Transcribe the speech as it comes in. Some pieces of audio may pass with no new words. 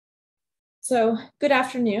Good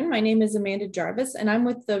afternoon. My name is Amanda Jarvis, and I'm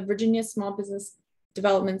with the Virginia Small Business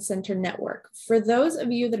Development Center Network. For those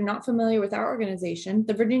of you that are not familiar with our organization,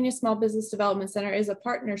 the Virginia Small Business Development Center is a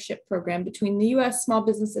partnership program between the U.S. Small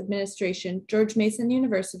Business Administration, George Mason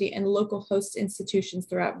University, and local host institutions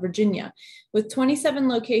throughout Virginia. With 27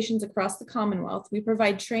 locations across the Commonwealth, we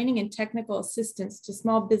provide training and technical assistance to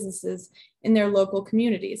small businesses in their local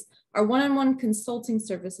communities. Our one-on-one consulting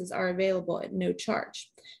services are available at no charge.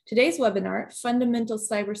 Today's webinar, Fundamental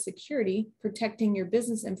Cybersecurity, Protecting Your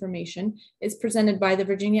Business Information, is presented by the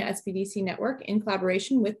Virginia SBDC Network in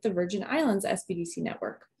collaboration with the Virgin Islands SBDC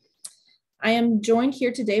Network. I am joined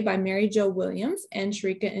here today by Mary Jo Williams and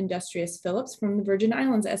Sharika Industrious Phillips from the Virgin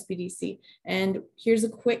Islands SBDC. And here's a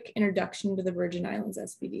quick introduction to the Virgin Islands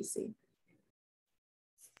SBDC.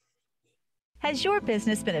 Has your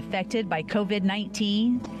business been affected by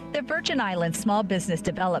COVID-19? The Virgin Islands Small Business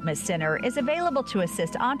Development Center is available to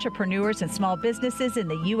assist entrepreneurs and small businesses in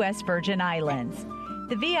the U.S. Virgin Islands.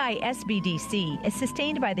 The VISBDC is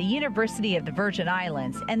sustained by the University of the Virgin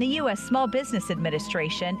Islands and the U.S. Small Business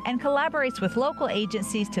Administration and collaborates with local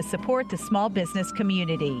agencies to support the small business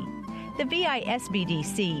community. The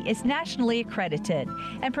VISBDC is nationally accredited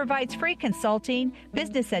and provides free consulting,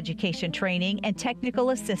 business education training, and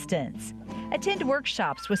technical assistance. Attend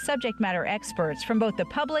workshops with subject matter experts from both the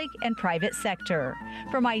public and private sector.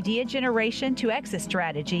 From idea generation to exit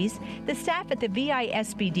strategies, the staff at the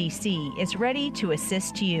VISBDC is ready to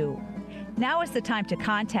assist you. Now is the time to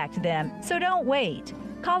contact them, so don't wait.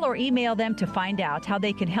 Call or email them to find out how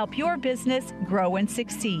they can help your business grow and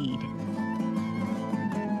succeed.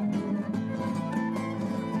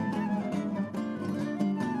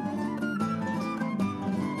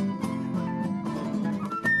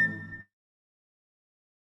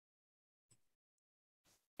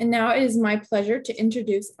 And now it is my pleasure to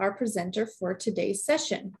introduce our presenter for today's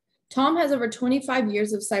session. Tom has over 25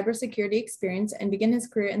 years of cybersecurity experience and began his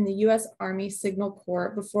career in the U.S. Army Signal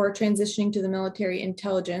Corps before transitioning to the military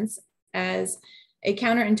intelligence as a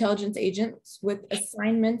counterintelligence agent with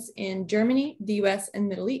assignments in Germany, the U.S., and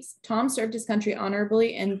Middle East. Tom served his country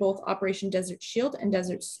honorably in both Operation Desert Shield and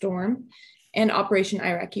Desert Storm and Operation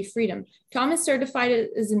Iraqi Freedom. Tom is certified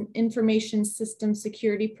as an information system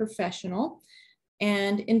security professional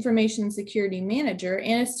and information security manager,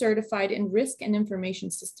 and is certified in risk and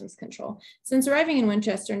information systems control. Since arriving in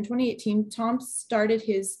Winchester in 2018, Tom started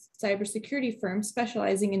his cybersecurity firm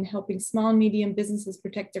specializing in helping small and medium businesses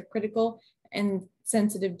protect their critical and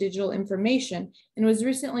sensitive digital information, and was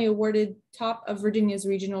recently awarded top of Virginia's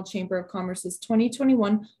Regional Chamber of Commerce's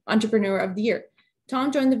 2021 Entrepreneur of the Year.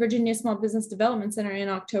 Tom joined the Virginia Small Business Development Center in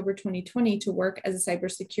October 2020 to work as a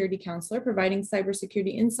cybersecurity counselor, providing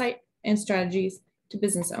cybersecurity insight and strategies to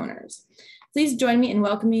business owners. Please join me in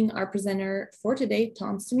welcoming our presenter for today,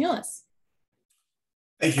 Tom Stamulis.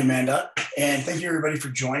 Thank you, Amanda, and thank you everybody for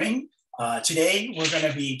joining. Today, we're going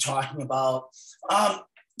to be talking about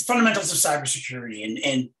fundamentals of cybersecurity,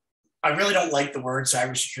 and I really don't like the word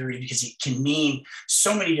cybersecurity because it can mean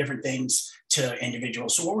so many different things to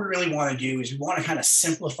individuals. So what we really want to do is we want to kind of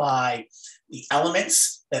simplify the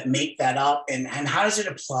elements that make that up and how does it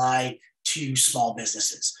apply to small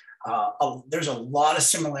businesses. There's a lot of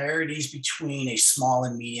similarities between a small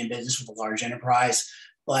and medium business with a large enterprise,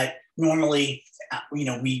 but normally,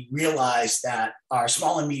 we realize that our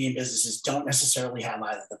small and medium businesses don't necessarily have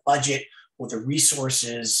either the budget or the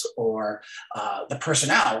resources or the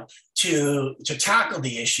personnel to tackle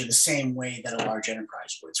the issue the same way that a large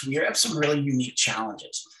enterprise would. So we have some really unique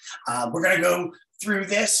challenges. We're going to go through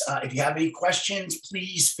this. If you have any questions,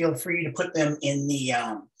 please feel free to put them in the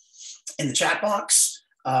chat box.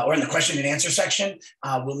 Or in the question and answer section.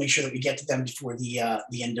 We'll make sure that we get to them before the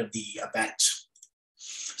end of the event.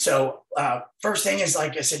 So first thing is,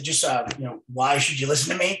 like I said, just, why should you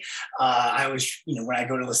listen to me? I always, when I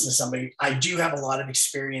go to listen to somebody, I do have a lot of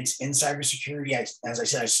experience in cybersecurity. As I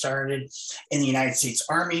said, I started in the United States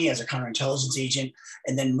Army as a counterintelligence agent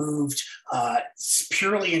and then moved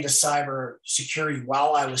purely into cybersecurity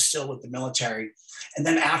while I was still with the military. And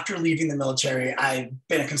then after leaving the military, I've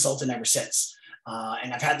been a consultant ever since.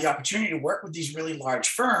 And I've had the opportunity to work with these really large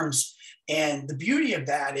firms. And the beauty of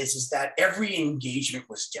that is that every engagement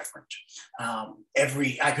was different.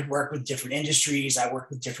 I could work with different industries. I worked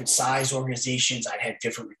with different size organizations. I had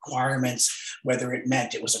different requirements, whether it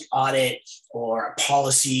meant it was an audit or a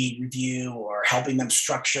policy review or helping them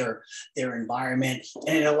structure their environment.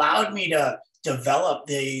 And it allowed me to develop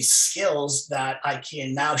these skills that I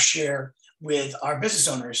can now share with our business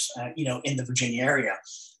owners, in the Virginia area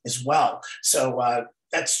as well. So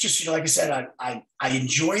that's just, like I said, I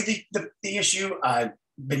enjoy the issue.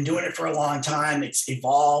 been doing it for a long time. It's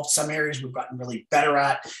evolved. Some areas we've gotten really better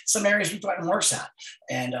at, some areas we've gotten worse at.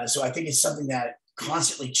 And so I think it's something that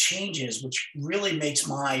constantly changes, which really makes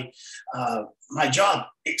my my job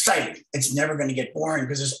exciting. It's never going to get boring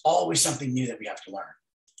because there's always something new that we have to learn.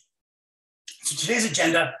 So today's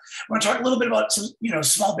agenda, I want to talk a little bit about some,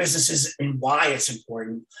 small businesses and why it's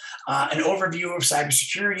important, an overview of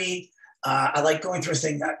cybersecurity. I like going through a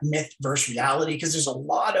thing that myth versus reality, because there's a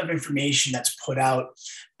lot of information that's put out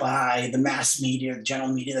by the mass media, the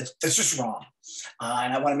general media, that's just wrong.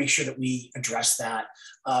 And I want to make sure that we address that.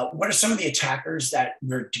 What are some of the attackers that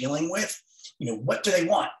we're dealing with? What do they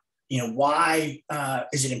want? Why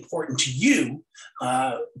is it important to you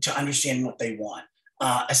to understand what they want?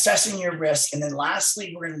 Assessing your risk. And then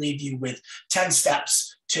lastly, we're going to leave you with 10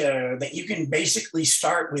 steps that you can basically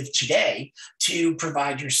start with today to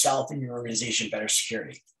provide yourself and your organization better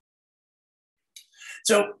security.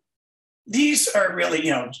 So these are really,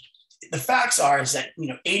 the facts is that,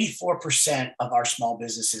 84% of our small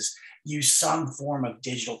businesses use some form of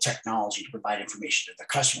digital technology to provide information to their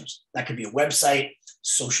customers. That could be a website,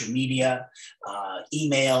 social media,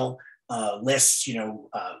 email, lists,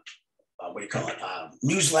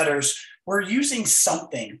 newsletters. We're using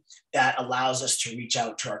something that allows us to reach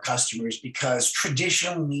out to our customers, because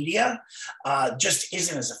traditional media just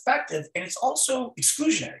isn't as effective, and it's also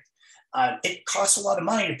exclusionary. It costs a lot of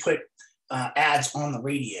money to put ads on the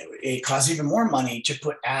radio. It costs even more money to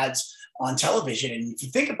put ads on television. And if you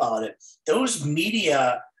think about it, those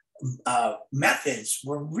media methods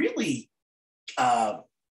were really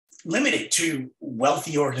limited to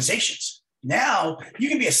wealthy organizations. Now you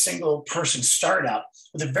can be a single person startup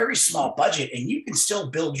with a very small budget, and you can still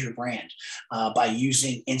build your brand by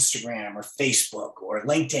using Instagram or Facebook or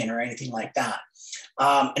LinkedIn or anything like that.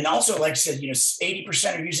 And also, like I said,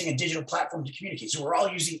 80% are using a digital platform to communicate. So we're all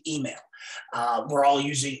using email. We're all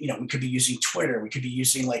using, we could be using Twitter. We could be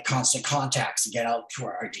using like Constant Contacts to get out to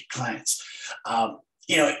our clients.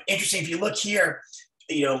 Interesting, if you look here,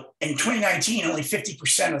 in 2019, only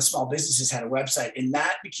 50% of small businesses had a website, and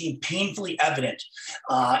that became painfully evident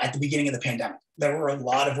at the beginning of the pandemic. There were a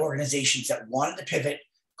lot of organizations that wanted to pivot,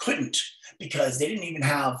 couldn't, because they didn't even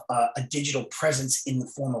have a digital presence in the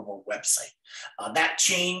form of a website. That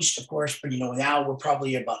changed, of course, but now we're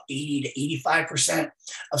probably about 80 to 85%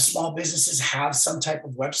 of small businesses have some type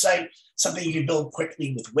of website, something you can build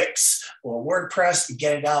quickly with Wix or WordPress and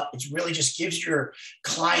get it up. It really just gives your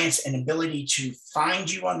clients an ability to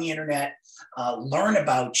find you on the internet, learn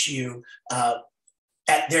about you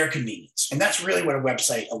at their convenience. And that's really what a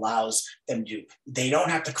website allows them to do. They don't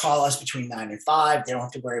have to call us between 9 and 5. They don't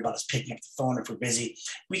have to worry about us picking up the phone if we're busy.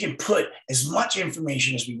 We can put as much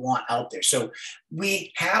information as we want out there. So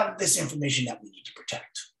we have this information that we need to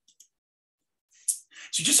protect.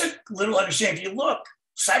 So just a little understanding, if you look,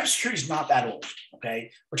 cybersecurity is not that old,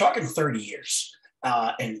 okay? We're talking 30 years.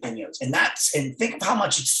 And think of how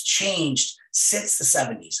much it's changed since the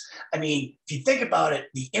 70s. I mean, if you think about it,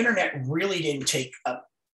 the internet really didn't take up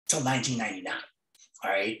till 1999.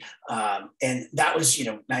 All right. And that was,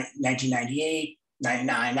 1998,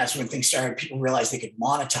 99. That's when things started. People realized they could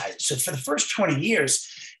monetize it. So for the first 20 years,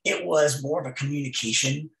 it was more of a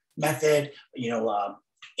communication method.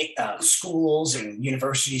 Schools and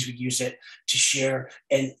universities would use it to share.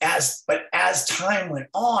 But as time went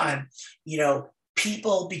on,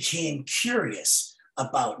 people became curious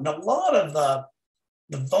about, and a lot of the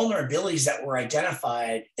vulnerabilities that were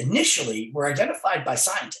identified initially were identified by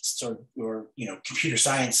scientists or computer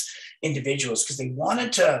science individuals, because they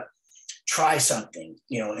wanted to try something,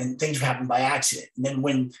 and things would happen by accident. And then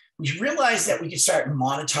when we realized that we could start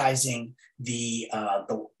monetizing the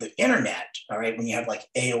internet, all right, when you have like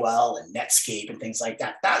AOL and Netscape and things like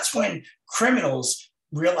that, that's when criminals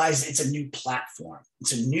realize it's a new platform.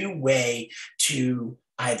 It's a new way to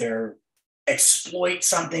either exploit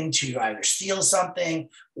something, to either steal something,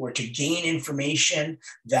 or to gain information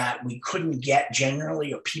that we couldn't get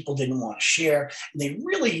generally, or people didn't want to share. And they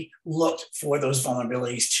really looked for those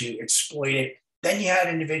vulnerabilities to exploit it. Then you had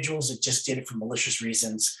individuals that just did it for malicious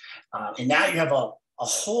reasons. And now you have a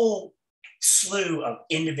whole slew of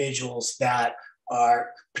individuals that are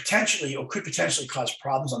potentially or could potentially cause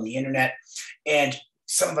problems on the internet. And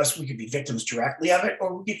some of us, we could be victims directly of it,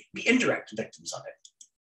 or we could be indirect victims of it.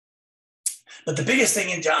 But the biggest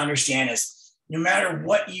thing to understand is, no matter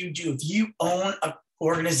what you do, if you own an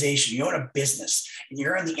organization, you own a business, and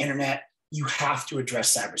you're on the internet, you have to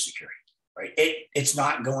address cybersecurity, right? It's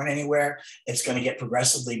not going anywhere. It's going to get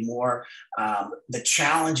progressively more. The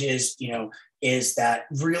challenge is, is that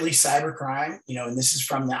really cybercrime, and this is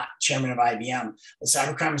from the chairman of IBM, that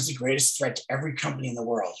cybercrime is the greatest threat to every company in the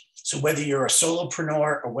world. So whether you're a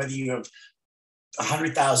solopreneur or whether you have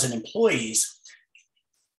 100,000 employees,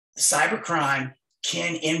 cybercrime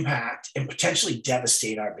can impact and potentially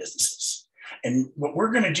devastate our businesses. And what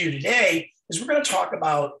we're going to do today is we're going to talk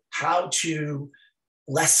about how to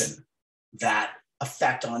lessen that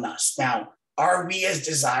effect on us. Now, are we as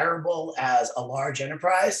desirable as a large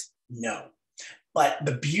enterprise? No. But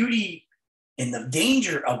the beauty and the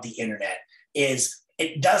danger of the internet is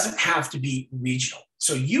it doesn't have to be regional.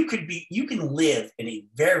 So you can live in a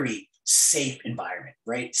very safe environment,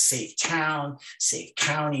 right? Safe town, safe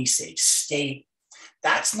county, safe state.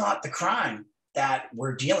 That's not the crime that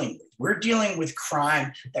we're dealing with. We're dealing with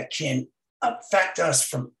crime that can affect us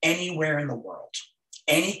from anywhere in the world,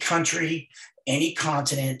 any country, any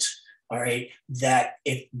continent. All right, that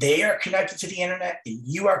if they are connected to the internet and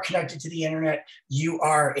you are connected to the internet, you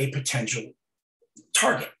are a potential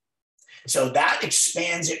target. So that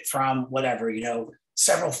expands it from whatever,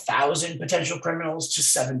 several thousand potential criminals to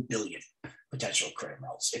 7 billion potential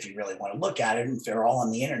criminals, if you really want to look at it, and if they're all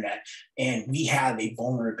on the internet and we have a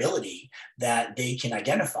vulnerability that they can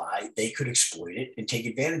identify, they could exploit it and take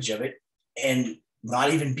advantage of it and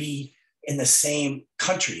not even be in the same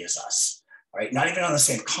country as us. Right, not even on the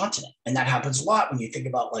same continent, and that happens a lot when you think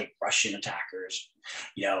about like Russian attackers,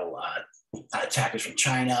 attackers from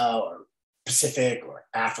China or Pacific or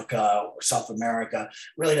Africa or South America.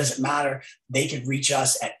 Really doesn't matter. They can reach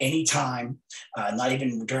us at any time, not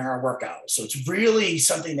even during our work hours. So it's really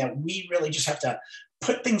something that we really just have to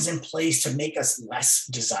put things in place to make us less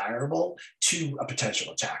desirable to a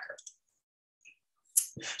potential attacker.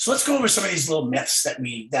 So let's go over some of these little myths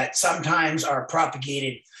that sometimes are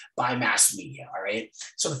propagated by mass media. All right.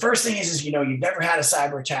 So the first thing is you've never had a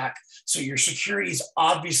cyber attack, so your security is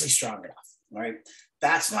obviously strong enough. All right.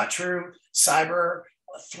 That's not true. Cyber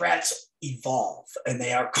threats evolve, and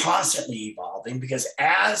they are constantly evolving, because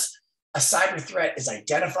as a cyber threat is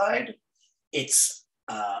identified, it's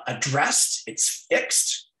addressed, it's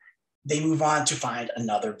fixed, they move on to find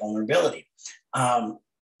another vulnerability.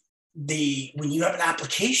 When you have an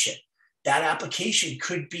application, that application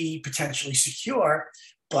could be potentially secure,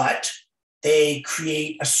 but they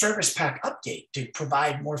create a service pack update to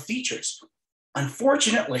provide more features.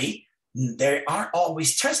 Unfortunately, they aren't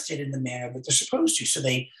always tested in the manner that they're supposed to. So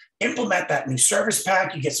they implement that new service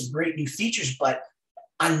pack, you get some great new features, but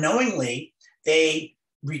unknowingly, they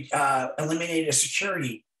eliminated a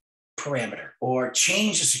security parameter or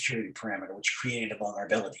changed a security parameter, which created a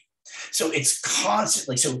vulnerability. So it's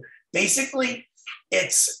constantly, so basically,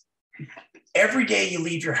 it's every day you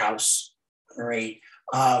leave your house, right?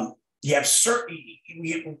 You have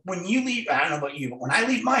when you leave, I don't know about you, but when I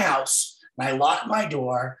leave my house and I lock my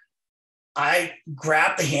door, I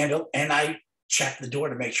grab the handle and I check the door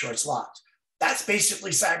to make sure it's locked. That's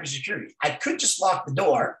basically cybersecurity. I could just lock the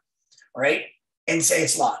door, right, and say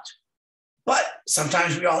it's locked. But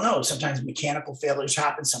sometimes we all know, sometimes mechanical failures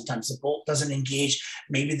happen. Sometimes the bolt doesn't engage.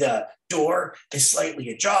 Maybe the door is slightly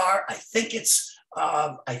ajar. I think it's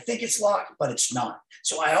locked, but it's not.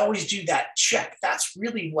 So I always do that check. That's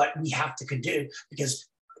really what we have to do, because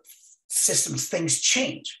things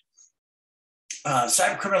change.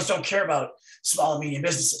 Cyber criminals don't care about small and medium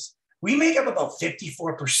businesses. We make up about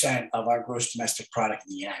 54% of our gross domestic product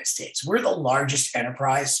in the United States. We're the largest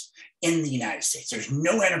enterprise in the United States. There's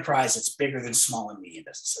no enterprise that's bigger than small and medium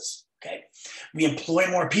businesses. Okay, we employ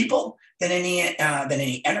more people than any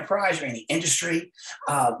enterprise or any industry.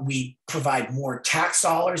 We provide more tax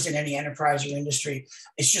dollars than any enterprise or industry.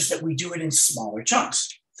 It's just that we do it in smaller chunks.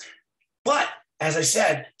 But as I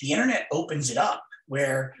said, the internet opens it up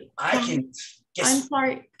where I can.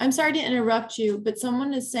 I'm sorry to interrupt you, but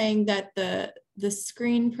someone is saying that the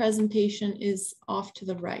screen presentation is off to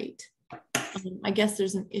the right. I guess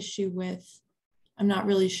there's an issue with, I'm not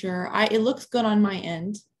really sure. It looks good on my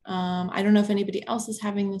end. I don't know if anybody else is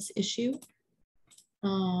having this issue.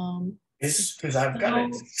 It's because I've got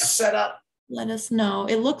it set up. Let us know.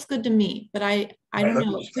 It looks good to me, but I don't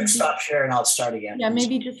know. Stop sharing. I'll start again. Yeah,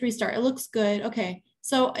 maybe just restart. It looks good. Okay,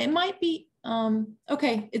 so it might be.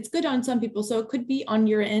 Okay, it's good on some people, so it could be on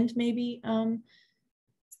your end, maybe.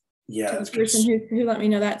 Yeah, the person who let me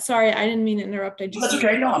know that. Sorry, I didn't mean to interrupt. That's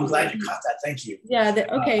okay. No, I'm glad you caught that. Thank you. Yeah.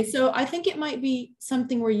 Okay. So I think it might be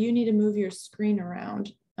something where you need to move your screen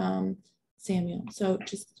around, Samuel. So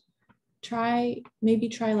just maybe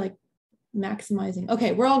try like maximizing.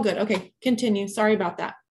 Okay, we're all good. Okay, continue. Sorry about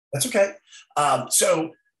that. That's okay.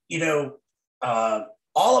 So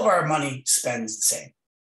all of our money spends the same.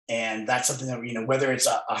 And that's something that, whether it's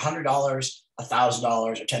 $100, $1,000,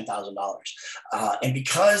 or $10,000. And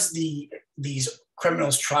because these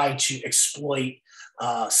criminals try to exploit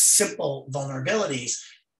simple vulnerabilities,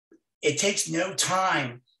 it takes no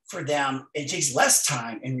time for them. It takes less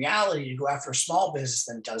time in reality to go after a small business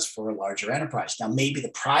than it does for a larger enterprise. Now, maybe the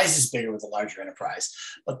prize is bigger with a larger enterprise,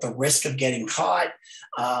 but the risk of getting caught,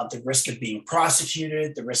 the risk of being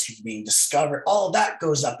prosecuted, the risk of being discovered, all of that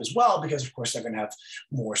goes up as well, because of course they're going to have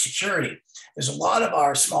more security. There's a lot of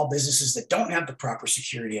our small businesses that don't have the proper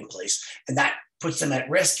security in place, and that puts them at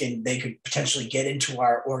risk, and they could potentially get into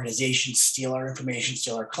our organization, steal our information,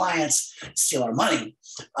 steal our clients, steal our money,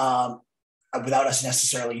 without us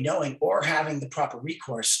necessarily knowing or having the proper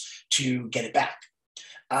recourse to get it back.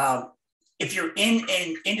 If you're in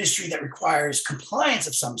an industry that requires compliance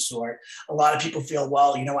of some sort, a lot of people feel,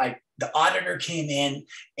 well, the auditor came in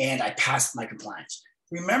and I passed my compliance.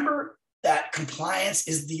 Remember that compliance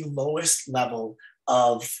is the lowest level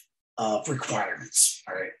of requirements.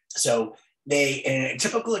 All right. So and a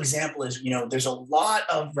typical example is, there's a lot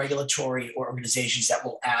of regulatory organizations that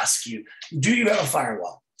will ask you, do you have a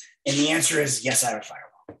firewall? And the answer is, yes, I have a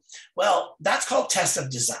firewall. Well, that's called test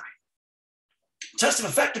of design. Test of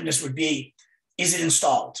effectiveness would be, is it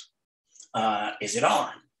installed? Is it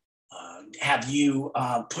on? Have you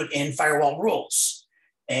put in firewall rules?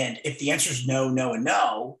 And if the answer is no, no, and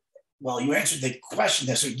no, well, you answered the question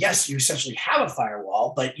there. So yes, you essentially have a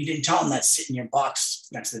firewall, but you didn't tell them that sit in your box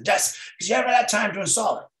next to the desk because you haven't had time to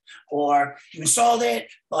install it. Or you installed it,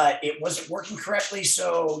 but it wasn't working correctly,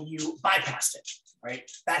 so you bypassed it. Right?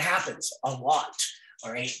 That happens a lot.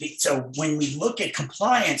 All right. So when we look at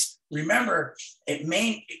compliance, remember, it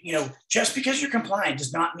may, just because you're compliant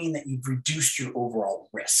does not mean that you've reduced your overall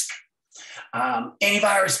risk.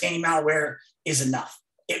 Antivirus, anti-malware is enough.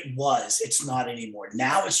 It was, it's not anymore.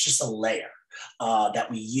 Now it's just a layer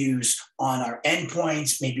that we use on our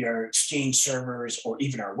endpoints, maybe our Exchange servers, or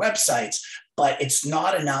even our websites, but it's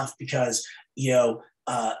not enough because,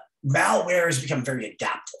 malware has become very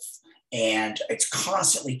adaptive. And it's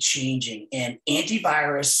constantly changing. And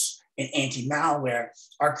antivirus and anti-malware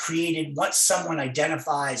are created once someone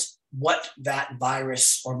identifies what that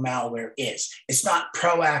virus or malware is. It's not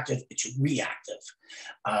proactive, it's reactive.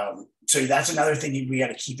 So that's another thing we got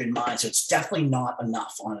to keep in mind. So it's definitely not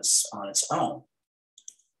enough on its own.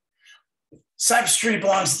 Cybersecurity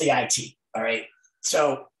belongs to the IT, all right?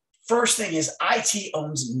 So first thing is IT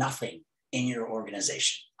owns nothing in your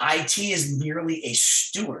organization. IT is merely a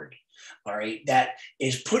steward, all right, that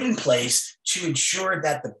is put in place to ensure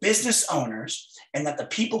that the business owners and that the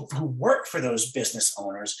people who work for those business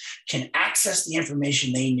owners can access the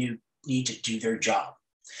information they need to do their job.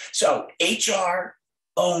 So HR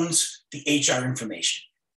owns the HR information.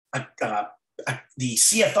 The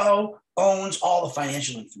CFO owns all the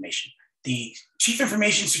financial information. The chief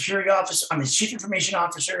information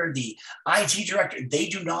officer, the IT director, they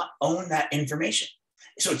do not own that information.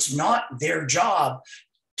 So it's not their job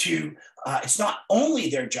it's not only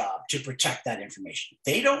their job to protect that information.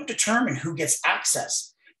 They don't determine who gets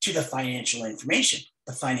access to the financial information.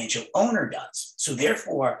 The financial owner does. So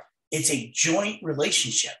therefore, it's a joint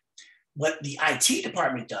relationship. What the IT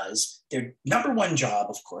department does, their number one job,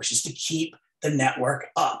 of course, is to keep the network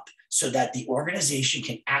up so that the organization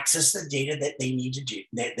can access the data that they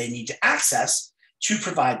need to access to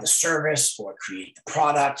provide the service or create the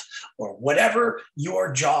product or whatever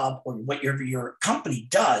your job or what your company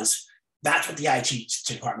does. That's what the IT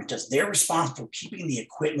department does. They're responsible for keeping the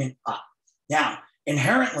equipment up. Now,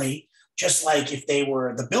 inherently, just like if they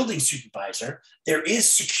were the building supervisor, there is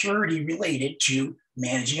security related to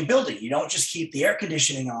managing a building. You don't just keep the air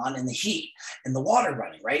conditioning on and the heat and the water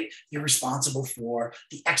running, right? You're responsible for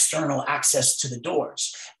the external access to the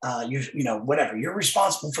doors. Whatever. You're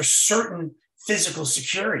responsible for certain physical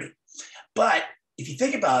security. But if you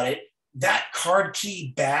think about it, that card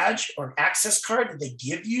key badge or access card that they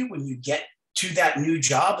give you when you get to that new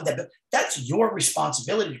job, that's your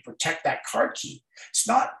responsibility to protect that card key. It's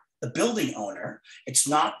not the building owner. It's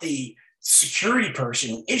not the security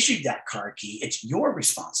person who issued that card key. It's your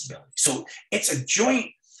responsibility. So it's a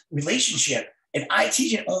joint relationship, and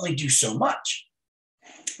IT can only do so much.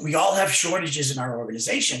 We all have shortages in our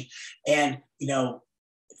organization, and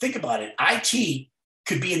think about it. IT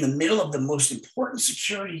could be in the middle of the most important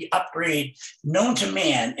security upgrade known to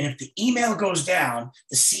man. And if the email goes down,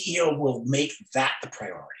 the CEO will make that the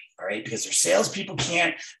priority, all right? Because their salespeople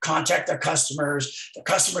can't contact their customers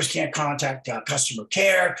can't contact customer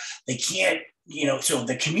care. They can't, so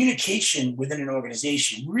the communication within an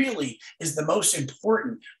organization really is the most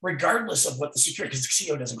important, regardless of what the security, because the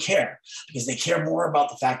CEO doesn't care, because they care more about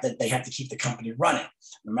the fact that they have to keep the company running.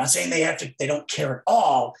 I'm not saying they don't care at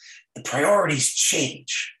all. The priorities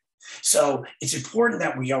change. So it's important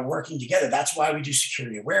that we are working together. That's why we do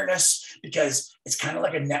security awareness, because it's kind of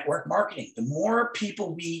like a network marketing. The more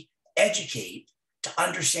people we educate to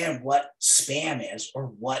understand what spam is, or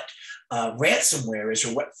what ransomware is,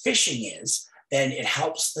 or what phishing is, then it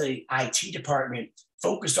helps the IT department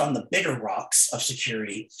focus on the bigger rocks of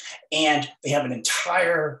security. And they have an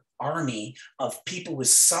entire army of people with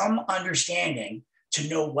some understanding to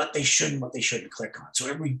know what they should and what they shouldn't click on. So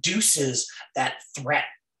it reduces that threat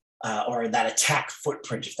or that attack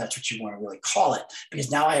footprint, if that's what you want to really call it,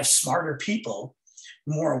 because now I have smarter people,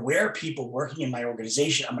 more aware people working in my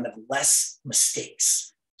organization. I'm going to have less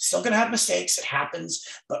mistakes. Still going to have mistakes. It happens,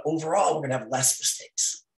 but overall, we're going to have less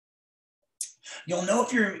mistakes. You'll know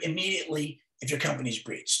if your company's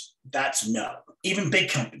breached. That's no. Even big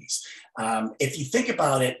companies. If you think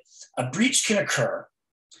about it, a breach can occur.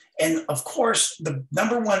 And of course, the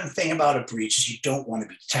number one thing about a breach is you don't want to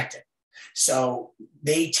be detected. So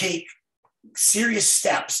they take serious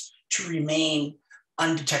steps to remain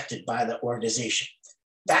undetected by the organization.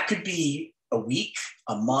 That could be a week,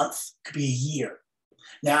 a month, could be a year.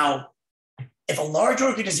 Now, if a large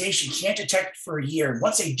organization can't detect for a year, and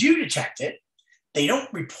once they do detect it, they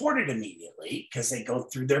don't report it immediately, because they go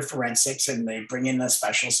through their forensics and they bring in the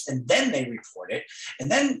specialists, and then they report it.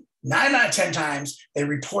 And then 9 out of 10 times, they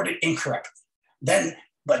report it incorrectly.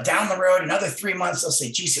 But down the road, another 3 months, they'll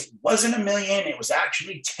say, geez, it wasn't 1 million, it was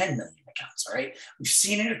actually 10 million accounts, all right? We've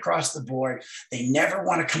seen it across the board. They never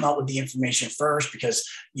want to come out with the information first, because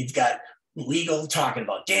you've got legal talking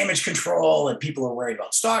about damage control, and people are worried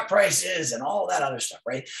about stock prices and all that other stuff,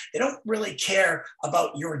 right? They don't really care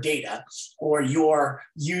about your data or your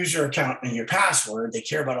user account and your password. They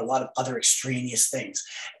care about a lot of other extraneous things.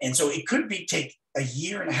 And so it could take a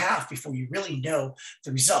year and a half before you really know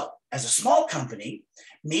the result. As a small company,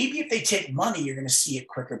 maybe if they take money, you're going to see it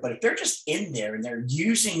quicker. But if they're just in there and they're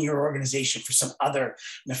using your organization for some other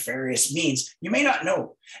nefarious means, you may not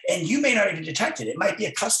know. And you may not even detect it. It might be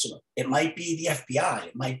a customer. It might be the FBI.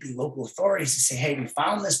 It might be local authorities to say, hey, we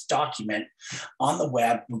found this document on the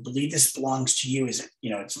web. We believe this belongs to you.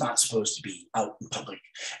 It's not supposed to be out in public.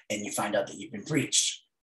 And you find out that you've been breached.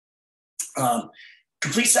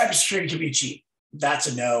 Complete cybersecurity can be achieved. That's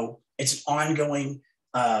a no. It's an ongoing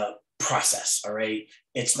process, all right?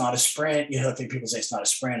 It's not a sprint. I think people say it's not a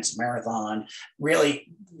sprint, it's a marathon. Really,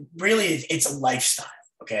 it's a lifestyle,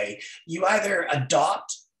 okay? You either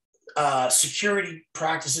adopt security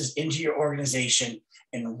practices into your organization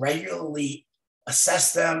and regularly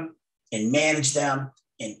assess them and manage them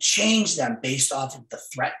and change them based off of the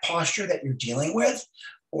threat posture that you're dealing with,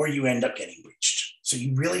 or you end up getting breached. So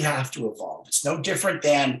you really have to evolve. It's no different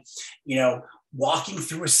than, walking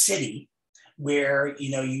through a city where,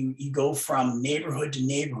 you go from neighborhood to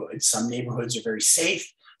neighborhood. Some neighborhoods are very safe.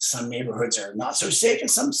 Some neighborhoods are not so safe. And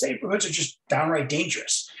some neighborhoods are just downright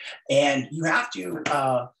dangerous. And you have to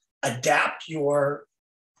adapt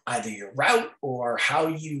either your route or how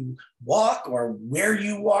you walk or where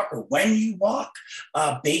you walk or when you walk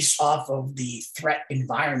based off of the threat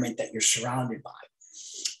environment that you're surrounded by.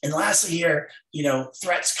 And lastly here,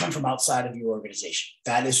 threats come from outside of your organization.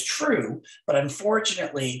 That is true, but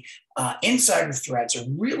unfortunately, insider threats are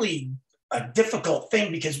really a difficult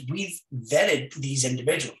thing because we've vetted these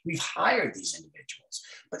individuals. We've hired these individuals,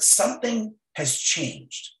 but something has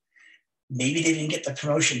changed. Maybe they didn't get the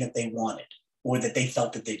promotion that they wanted or that they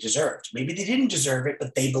felt that they deserved. Maybe they didn't deserve it,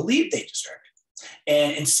 but they believed they deserved it.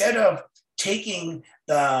 And instead of taking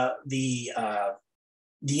the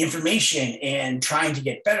information and trying to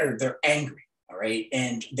get better, they're angry, all right?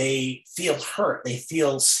 And they feel hurt, they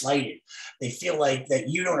feel slighted, they feel like that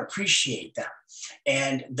you don't appreciate them.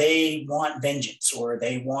 And they want vengeance, or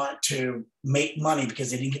they want to make money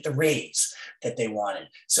because they didn't get the raise that they wanted.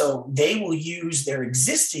 So they will use their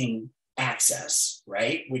existing access,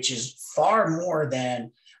 right, which is far more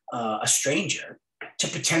than a stranger, to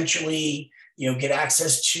potentially, get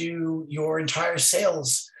access to your entire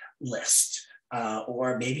sales list.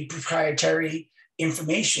 Or maybe proprietary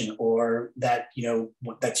information, or that,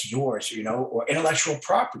 that's yours, or intellectual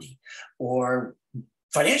property, or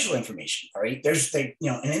financial information, all right?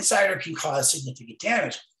 An insider can cause significant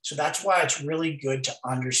damage. So that's why it's really good to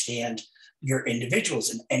understand your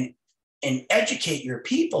individuals and educate your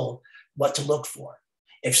people what to look for.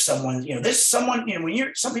 If someone,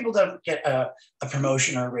 some people don't get a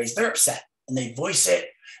promotion or a raise, they're upset and they voice it,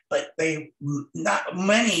 but not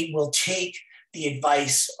many will take the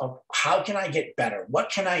advice of how can I get better? What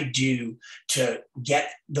can I do to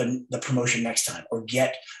get the promotion next time or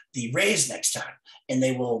get the raise next time? And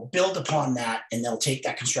they will build upon that, and they'll take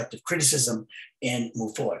that constructive criticism and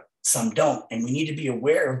move forward. Some don't. And we need to be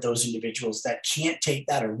aware of those individuals that can't take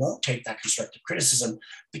that or won't take that constructive criticism,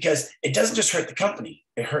 because it doesn't just hurt the company,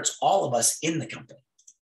 it hurts all of us in the company.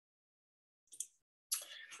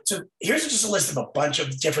 So here's just a list of a bunch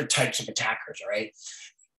of different types of attackers, all right?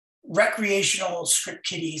 Recreational script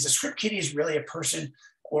kiddies. A script kiddie is really a person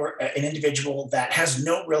or an individual that has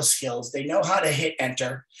no real skills. They know how to hit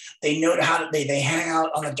enter. They know how to, they hang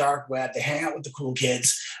out on the dark web. They hang out with the cool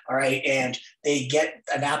kids, all right? And they get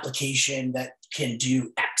an application that can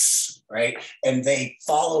do X, right? And they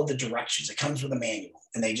follow the directions. It comes with a manual,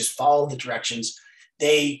 and they just follow the directions.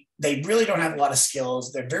 They really don't have a lot of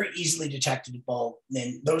skills. They're very easily detectable.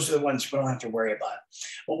 And those are the ones we don't have to worry about.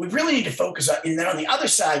 What we really need to focus on, and then on the other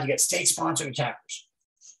side, you get state-sponsored attackers.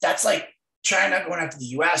 That's like China going after the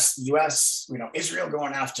US, Israel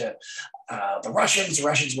going after the Russians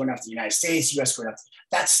going after the United States, US going after,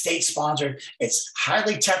 that's state-sponsored. It's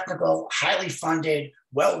highly technical, highly funded,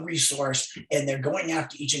 well-resourced, and they're going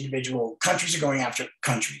after each individual. Countries are going after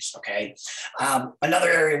countries, okay? Another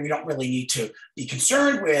area we don't really need to be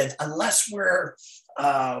concerned with unless we're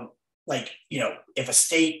if a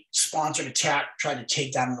state-sponsored attack tried to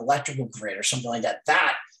take down an electrical grid or something like that,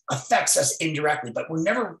 that affects us indirectly, but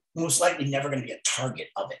we're most likely never going to be a target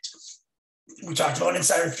of it. We talked about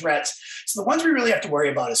insider threats. So the ones we really have to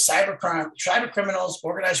worry about is cybercrime, cyber criminals,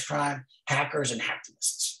 organized crime, hackers, and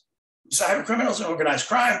hacktivists. Cyber criminals and organized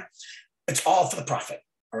crime, it's all for the profit,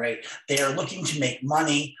 all right? They are looking to make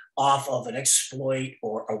money off of an exploit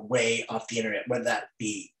or a way off the internet, whether that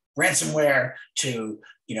be ransomware to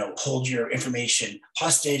hold your information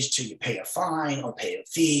hostage till you pay a fine or pay a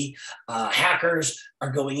fee. Hackers are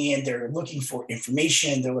going in, they're looking for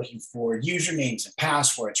information, they're looking for usernames and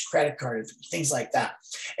passwords, credit card, things like that.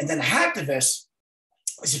 And then a hacktivist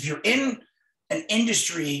is if you're in an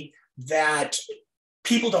industry that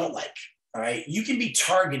people don't like, all right? You can be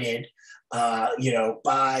targeted,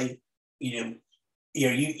 by,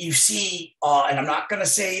 you see, and I'm not going to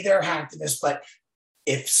say they're hacktivists, but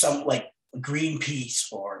if some like Greenpeace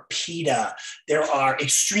or PETA, there are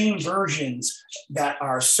extreme versions that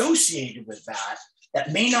are associated with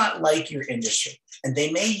that may not like your industry, and they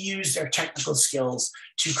may use their technical skills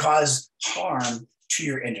to cause harm to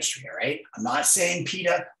your industry, all right? I'm not saying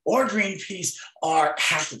PETA or Greenpeace are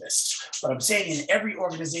hacktivists, but I'm saying in every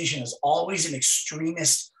organization there's always an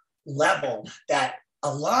extremist level that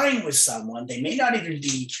align with someone. They may not even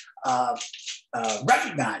be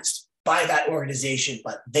recognized by that organization,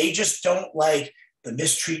 but they just don't like the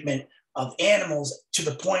mistreatment of animals to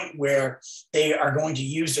the point where they are going to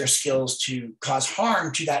use their skills to cause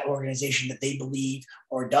harm to that organization that they believe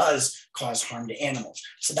or does cause harm to animals.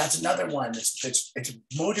 So that's another one it's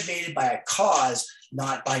motivated by a cause,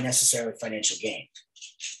 not by necessarily financial gain.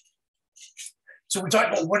 So we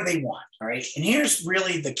talked about what do they want, all right? And here's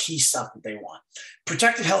really the key stuff that they want.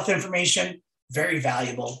 Protected health information, very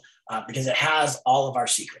valuable because it has all of our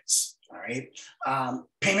secrets, all right?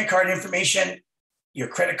 Payment card information, your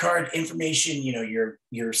credit card information, your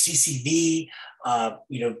CCV,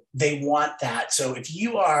 they want that. So if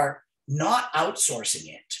you are not outsourcing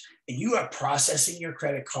it and you are processing your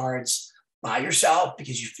credit cards by yourself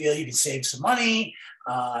because you feel you can save some money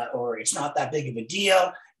or it's not that big of a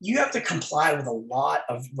deal, you have to comply with a lot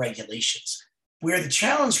of regulations. Where the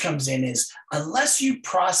challenge comes in is unless you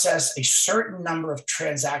process a certain number of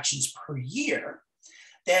transactions per year,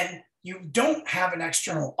 then you don't have an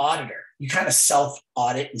external auditor. You kind of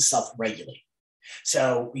self-audit and self-regulate.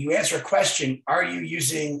 So you answer a question, are you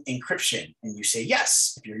using encryption? And you say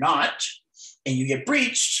yes. If you're not, and you get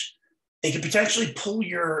breached, they could potentially pull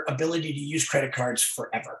your ability to use credit cards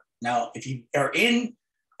forever. Now, if you are in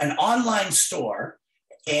an online store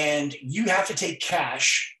and you have to take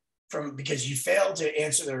cash because you failed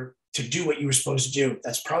to do what you were supposed to do,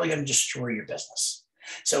 that's probably going to destroy your business.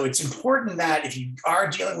 So it's important that if you are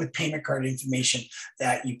dealing with payment card information,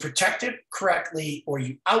 that you protect it correctly or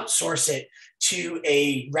you outsource it to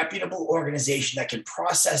a reputable organization that can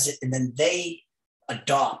process it, and then they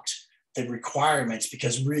adopt the requirements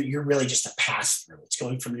because you're really just a pass-through. It's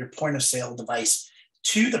going from your point of sale device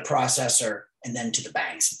to the processor and then to the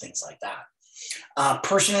banks and things like that.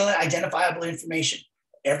 Personally identifiable information.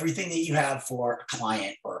 Everything that you have for a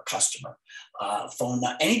client or a customer, phone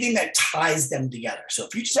number, anything that ties them together. So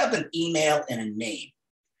if you just have an email and a name,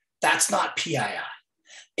 that's not PII.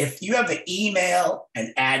 If you have an email,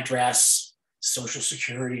 an address, social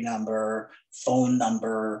security number, phone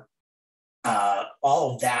number,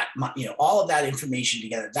 all of that, all of that information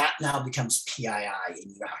together, that now becomes PII, and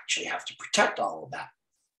you actually have to protect all of that.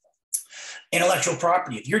 Intellectual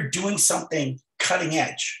property, if you're doing something cutting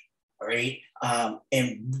edge, all right,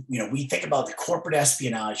 and we think about the corporate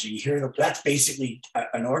espionage, and you hear that's basically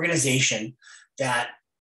an organization that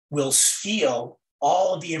will steal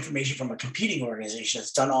all of the information from a competing organization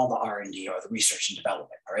that's done all the R&D or the research and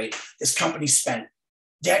development, all right? This company spent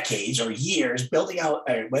decades or years building out,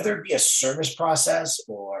 whether it be a service process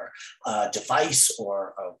or a device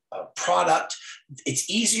or a product. It's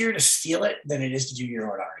easier to steal it than it is to do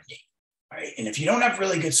your own R&D, right? And if you don't have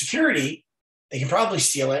really good security, they can probably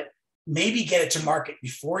steal it, maybe get it to market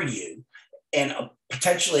before you, and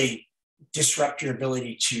potentially disrupt your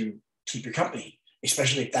ability to keep your company,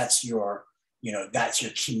 especially if that's your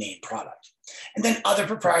key main product. And then other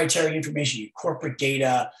proprietary information, corporate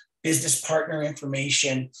data, business partner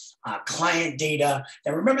information, client data.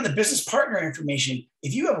 Now remember, the business partner information,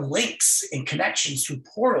 if you have links and connections through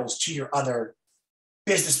portals to your other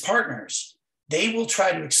business partners, they will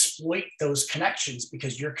try to exploit those connections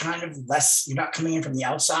because you're not coming in from the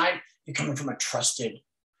outside, you're coming from a trusted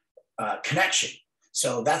connection.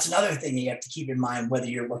 So that's another thing that you have to keep in mind, whether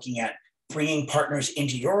you're looking at bringing partners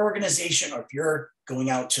into your organization or if you're going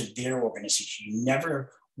out to their organization. You never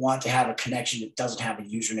want to have a connection that doesn't have a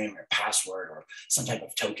username or password or some type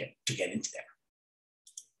of token to get into there.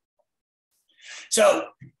 So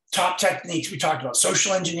top techniques, we talked about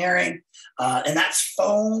social engineering, and that's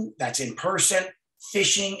phone, that's in person.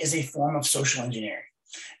 Phishing is a form of social engineering.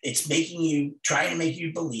 It's trying to make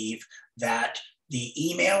you believe that the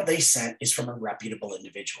email they sent is from a reputable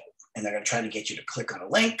individual. And they're going to try to get you to click on a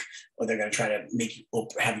link, or they're going to try to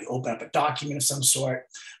have you open up a document of some sort.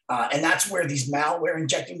 And that's where these malware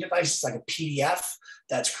injecting devices, like a PDF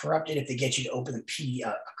that's corrupted, if they get you to open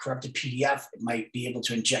a corrupted PDF, it might be able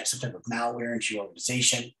to inject some type of malware into your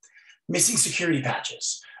organization. Missing security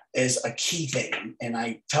patches is a key thing. And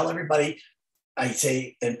I tell everybody, I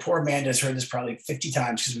say, and poor Amanda has heard this probably 50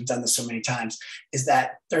 times because we've done this so many times, is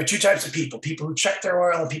that there are two types of people who check their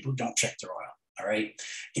oil and people who don't check their oil. All right.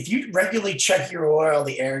 If you regularly check your oil,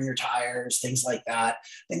 the air in your tires, things like that,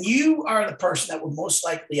 then you are the person that would most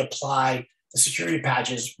likely apply the security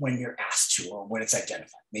patches when you're asked to or when it's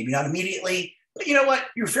identified. Maybe not immediately, but you know what?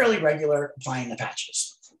 You're fairly regular applying the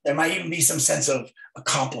patches. There might even be some sense of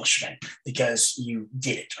accomplishment because you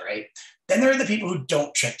did it. All right. Then there are the people who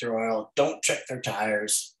don't check their oil, don't check their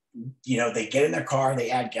tires. They get in their car, they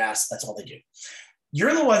add gas. That's all they do.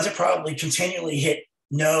 You're the ones that probably continually hit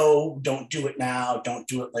no, don't do it now, don't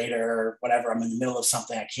do it later, whatever. I'm in the middle of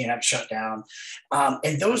something, I can't have it shut down.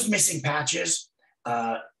 And those missing patches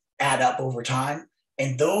add up over time.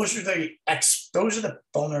 And those are the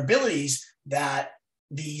vulnerabilities that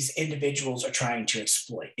these individuals are trying to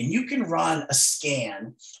exploit. And you can run a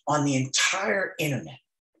scan on the entire internet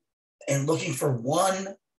and looking for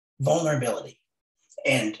one vulnerability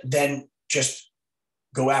and then just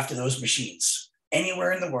go after those machines.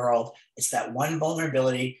 Anywhere in the world, it's that one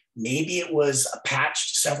vulnerability. Maybe it was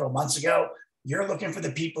patched several months ago. You're looking for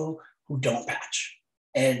the people who don't patch.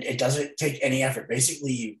 And it doesn't take any effort.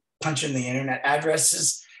 Basically, you punch in the internet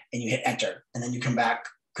addresses and you hit enter. And then you come back.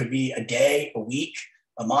 Could be a day, a week,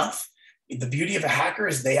 a month. The beauty of a hacker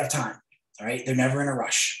is they have time. All right. They're never in a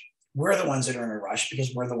rush. We're the ones that are in a rush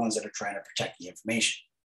because we're the ones that are trying to protect the information.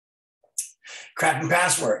 Cracking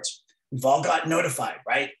passwords. We've all got notified,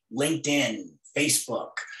 right? LinkedIn,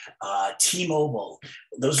 Facebook, T-Mobile.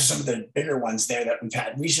 Those are some of the bigger ones there that we've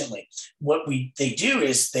had recently. What they do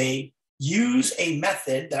is they use a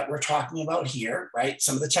method that we're talking about here, right?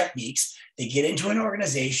 Some of the techniques. They get into an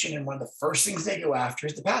organization, and one of the first things they go after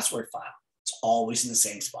is the password file. It's always in the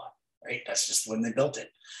same spot, right? That's just when they built it,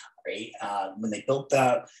 right? When they built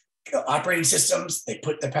the operating systems, they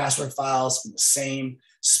put the password files in the same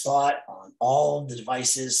spot on all of the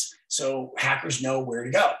devices, so hackers know where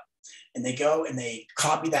to go. And they go and they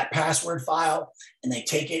copy that password file and they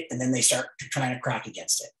take it and then they start trying to crack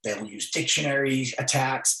against it. They'll use dictionary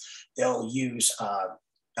attacks. They'll use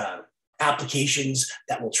applications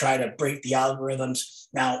that will try to break the algorithms.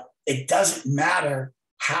 Now, it doesn't matter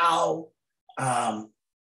how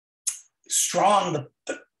strong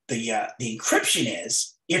the encryption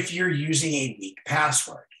is if you're using a weak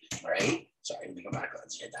password, right? Sorry, let me go back.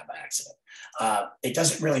 Let's hit that by accident. It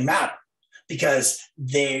doesn't really matter, because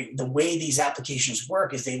the way these applications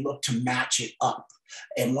work is they look to match it up.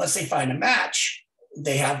 And once they find a match,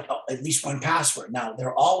 they have at least one password. Now,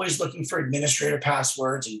 they're always looking for administrator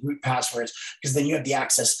passwords and root passwords, because then you have the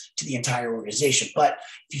access to the entire organization. But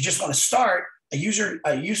if you just want to start, a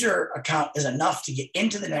user account is enough to get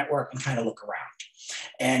into the network and kind of look around.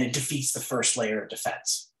 and it defeats the first layer of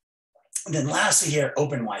defense. And then lastly here,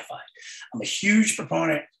 open Wi-Fi. I'm a huge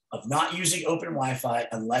proponent of not using open Wi-Fi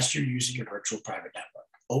unless you're using a virtual private network.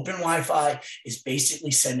 Open Wi-Fi is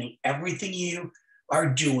basically sending everything you are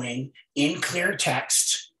doing in clear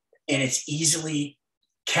text, and it's easily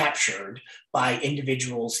captured by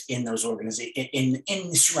individuals in those organizations, in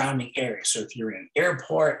the surrounding area. So if you're in an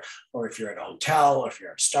airport, or if you're at a hotel, or if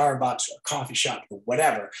you're at a Starbucks or a coffee shop or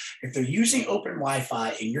whatever, if they're using open Wi-Fi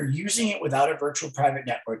and you're using it without a virtual private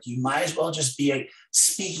network, you might as well just be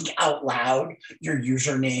speaking out loud your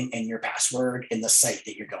username and your password in the site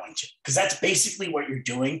that you're going to, because that's basically what you're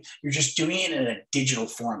doing. You're just doing it in a digital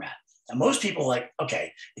format. And most people are like,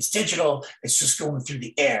 okay, it's digital, it's just going through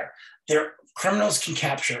the air. Criminals can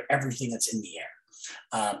capture everything that's in the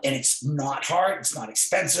air. And it's not hard, it's not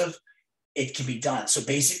expensive, it can be done. So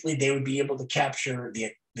basically they would be able to capture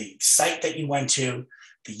the site that you went to,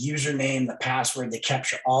 the username, the password, they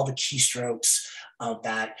capture all the keystrokes of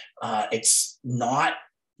that. It's not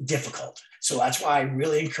difficult. So that's why I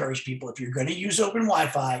really encourage people, if you're going to use open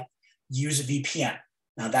Wi-Fi, use a VPN.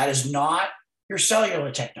 Now that is not your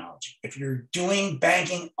cellular technology. If you're doing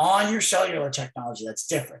banking on your cellular technology, that's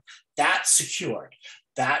different. That's secured.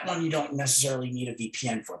 That one you don't necessarily need a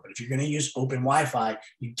VPN for, but if you're going to use open Wi-Fi,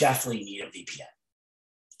 you definitely need a VPN.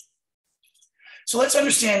 So let's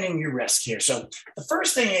understand your risk here. So the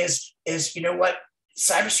first thing is you know what?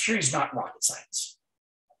 Cybersecurity is not rocket science.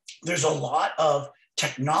 There's a lot of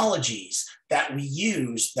technologies that we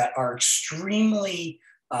use that are extremely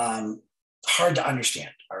hard to understand,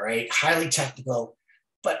 all right? Highly technical,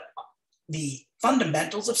 but the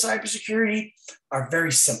fundamentals of cybersecurity are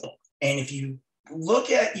very simple. And if you look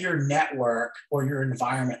at your network or your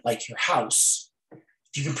environment, like your house,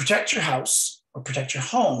 if you can protect your house or protect your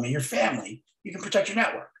home and your family, you can protect your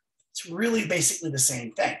network. It's really basically the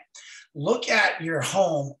same thing. Look at your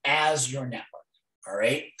home as your network, all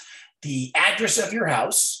right? The address of your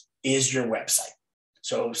house is your website.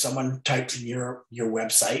 So if someone types in your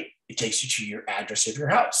website, it takes you to your address of your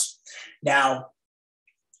house. Now,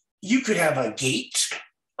 you could have a gate,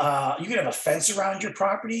 you could have a fence around your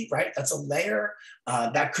property, right? That's a layer.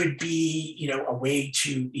 That could be, you know, a way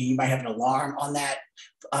to, you might have an alarm on that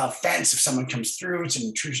fence. If someone comes through, it's an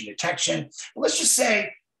intrusion detection. But let's just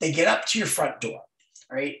say they get up to your front door,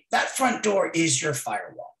 right? That front door is your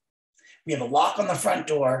firewall. We have a lock on the front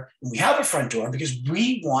door, and we have a front door because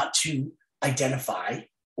we want to identify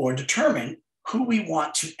or determine who we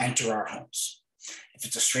want to enter our homes. If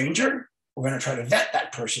it's a stranger, we're going to try to vet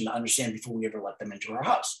that person to understand before we ever let them into our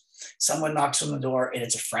house. Someone knocks on the door and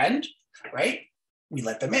it's a friend, right? We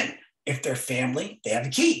let them in. If they're family, they have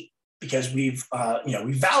a key because we've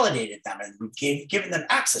validated them and we've given them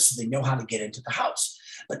access so they know how to get into the house.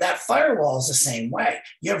 But that firewall is the same way.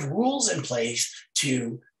 You have rules in place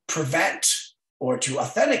to prevent or to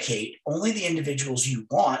authenticate only the individuals you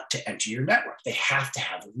want to enter your network. They have to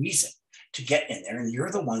have a reason to get in there, and you're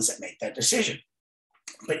the ones that make that decision.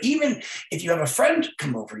 But even if you have a friend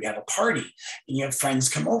come over, you have a party, and you have friends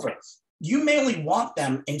come over, you may only want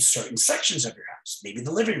them in certain sections of your house, maybe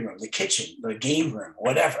the living room, the kitchen, the game room,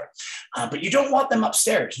 whatever. But you don't want them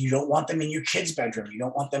upstairs. You don't want them in your kid's bedroom. You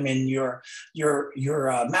don't want them in your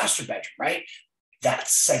master bedroom, right?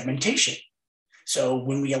 That's segmentation. So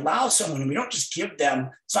when we allow someone, we don't just give them,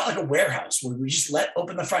 it's not like a warehouse where we just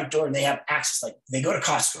open the front door and they have access. Like they go to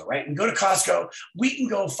Costco, right? We go to Costco, we can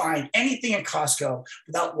go find anything in Costco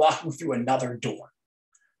without walking through another door.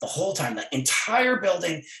 The whole time, the entire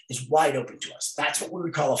building is wide open to us. That's what we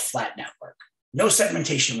would call a flat network. No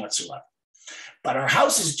segmentation whatsoever. But our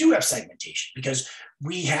houses do have segmentation because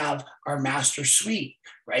we have our master suite,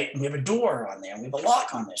 right? And we have a door on there and we have a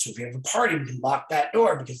lock on there. So if we have a party, we can lock that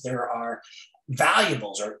door because there are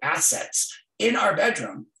valuables or assets in our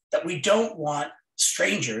bedroom that we don't want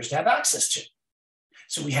strangers to have access to.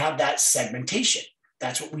 So we have that segmentation.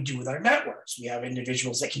 That's what we do with our networks. We have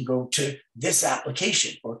individuals that can go to this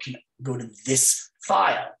application or can go to this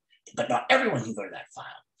file, but not everyone can go to that file.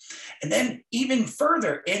 And then even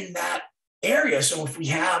further in that area, so if we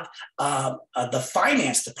have the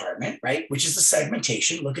finance department, right, which is the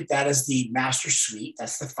segmentation, look at that as the master suite,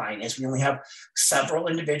 that's the finance. We only have several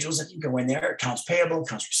individuals that can go in there, accounts payable,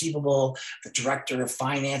 accounts receivable, the director of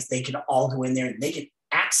finance, they can all go in there and they can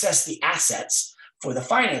access the assets for the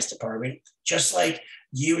finance department, just like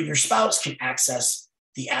you and your spouse can access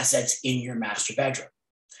the assets in your master bedroom.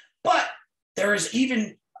 But there is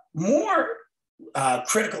even more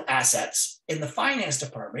critical assets in the finance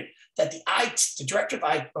department that the director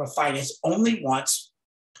of finance only wants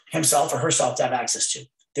himself or herself to have access to.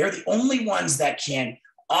 They're the only ones that can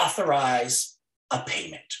authorize a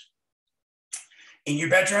payment. In your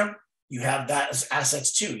bedroom, you have that as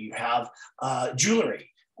assets too. You have jewelry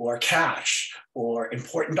or cash or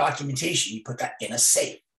important documentation. You put that in a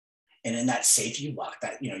safe. And in that safe, you lock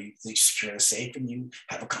that, you secure the safe and you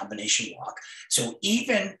have a combination lock. So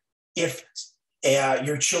even if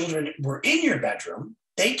your children were in your bedroom,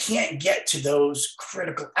 they can't get to those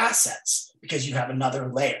critical assets because you have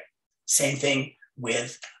another layer. Same thing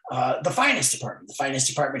with the finance department. The finance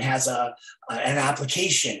department has an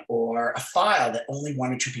application or a file that only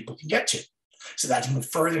one or two people can get to. So that's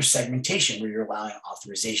further segmentation where you're allowing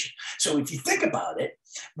authorization. So if you think about it,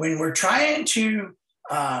 when we're trying to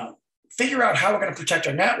figure out how we're going to protect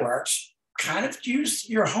our networks, kind of use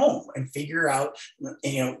your home and figure out,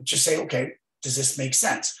 just say, okay, does this make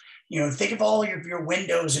sense? Think of all of your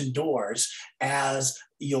windows and doors as,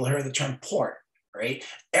 you'll hear the term port, right?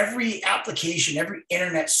 Every application, every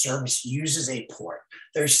internet service uses a port.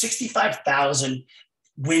 There's 65,000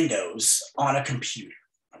 windows on a computer.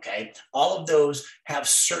 Okay, all of those have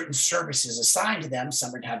certain services assigned to them.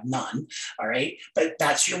 Some would have none. All right, but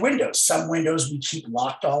that's your windows. Some windows we keep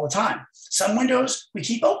locked all the time. Some windows we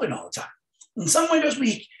keep open all the time. And some windows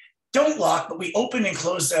we don't lock, but we open and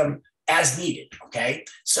close them as needed. Okay,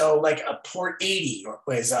 so like a port 80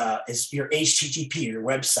 is your HTTP, your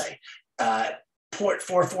website. Port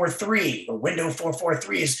 443 or window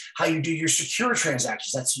 443 is how you do your secure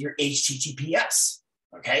transactions. That's your HTTPS.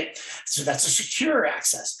 Okay, so that's a secure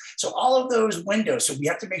access. So all of those windows. So we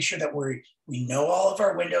have to make sure that we know all of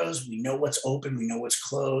our windows. We know what's open. We know what's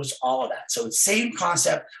closed. All of that. So it's same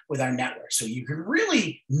concept with our network. So you can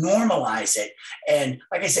really normalize it, and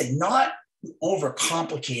like I said, not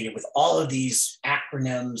overcomplicated with all of these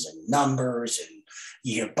acronyms and numbers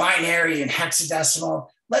and binary and hexadecimal.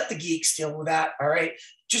 Let the geeks deal with that. All right.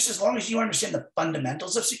 Just as long as you understand the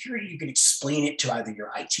fundamentals of security, you can explain it to either your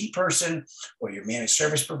IT person or your managed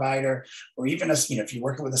service provider, or even if you're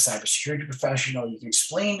working with a cybersecurity professional, you can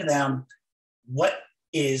explain to them what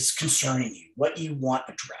is concerning you, what you want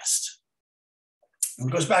addressed. And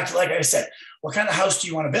it goes back to, like I said, what kind of house do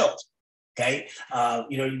you want to build? Okay.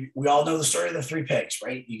 We all know the story of the three pigs,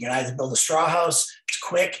 right? You can either build a straw house, it's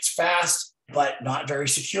quick, it's fast, but not very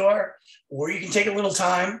secure, or you can take a little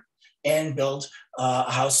time and build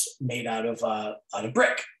a house made out of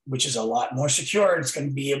brick, which is a lot more secure. And it's going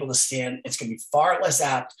to be able to stand. It's going to be far less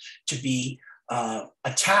apt to be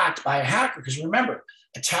attacked by a hacker. Because remember,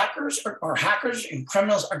 attackers or hackers and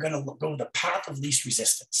criminals are going to go the path of least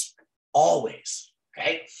resistance, always.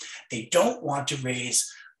 Okay, they don't want to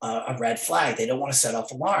raise a red flag. They don't want to set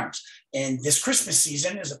off alarms. And this Christmas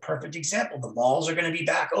season is a perfect example. The malls are going to be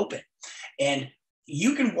back open, and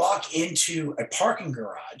you can walk into a parking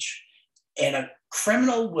garage and a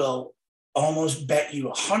criminal will almost bet you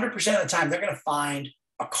 100% of the time they're going to find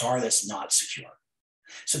a car that's not secure.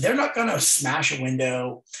 So they're not going to smash a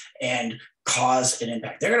window and cause an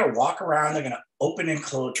impact. They're going to walk around, they're going to open and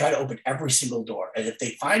close, try to open every single door. And if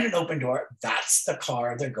they find an open door, that's the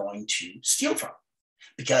car they're going to steal from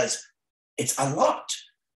because it's unlocked.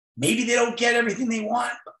 Maybe they don't get everything they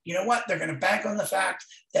want, but you know what? They're going to bank on the fact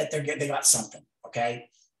that they got something, okay?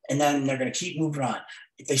 And then they're going to keep moving on.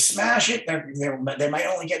 If they smash it, they might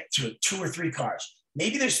only get to 2 or 3 cars.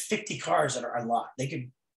 Maybe there's 50 cars that are unlocked. They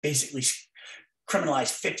could basically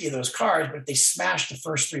criminalize 50 of those cars, but if they smash the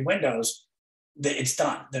first 3 windows, it's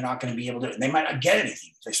done. They're not going to be able to do it. And they might not get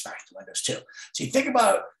anything if they smash the windows too. So you think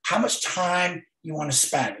about how much time you want to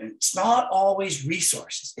spend. And it's not always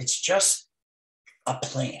resources. It's just a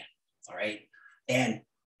plan, all right? And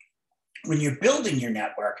when you're building your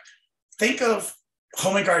network, think of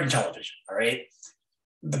home and garden television, all right?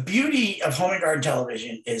 The beauty of home and garden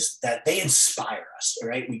television is that they inspire us, all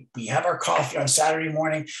right? We have our coffee on Saturday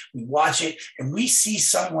morning, we watch it, and we see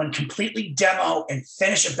someone completely demo and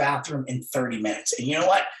finish a bathroom in 30 minutes. And you know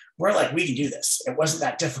what? We're like, we can do this. It wasn't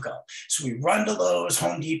that difficult. So we run to Lowe's,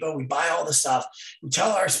 Home Depot, we buy all the stuff. We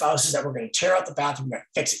tell our spouses that we're going to tear out the bathroom, we're going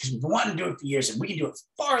to fix it because we've been wanting to do it for years, and we can do it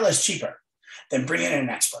far less cheaper than bringing in an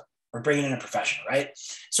expert or bringing in a professional, right?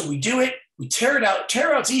 So we do it, we tear it out.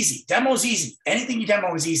 Tear out's easy. Demo's easy. Anything you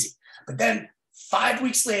demo is easy. But then 5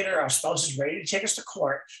 weeks later, our spouse is ready to take us to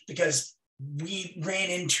court because we ran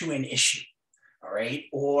into an issue, all right?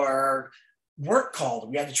 Or work called,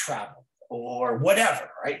 we had to travel or whatever,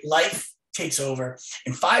 right? Life takes over.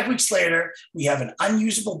 And 5 weeks later, we have an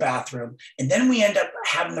unusable bathroom. And then we end up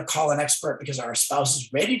having to call an expert because our spouse is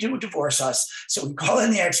ready to divorce us. So we call in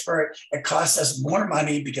the expert. It costs us more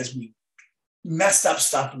money because we messed up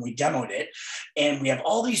stuff and we demoed it. And we have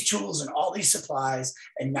all these tools and all these supplies.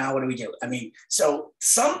 And now what do we do? I mean, so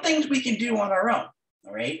some things we can do on our own.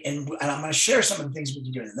 All right. And I'm going to share some of the things we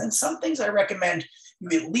can do. And then some things I recommend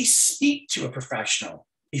you at least speak to a professional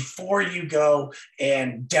before you go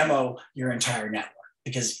and demo your entire network,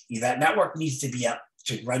 because that network needs to be up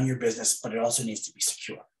to run your business, but it also needs to be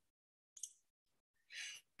secure.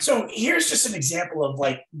 So here's just an example of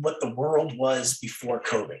like what the world was before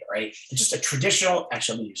COVID, right? Just a traditional,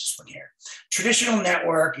 actually, let me use this one here. Traditional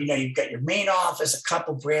network, you've got your main office, a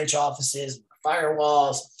couple branch offices,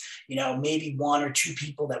 firewalls, maybe one or two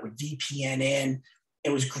people that would VPN in. It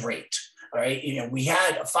was great. All right. We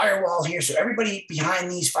had a firewall here. So everybody behind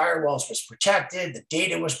these firewalls was protected. The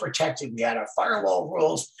data was protected. We had our firewall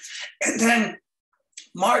rules. And then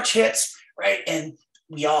March hits, right? And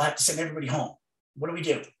we all have to send everybody home. What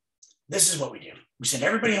do? This is what we do. We send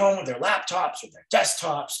everybody home with their laptops, with their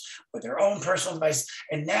desktops, with their own personal device.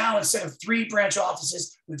 And now instead of 3 branch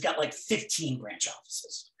offices, we've got like 15 branch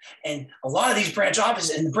offices. And a lot of these branch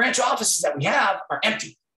offices, and the branch offices that we have are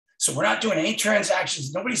empty. So we're not doing any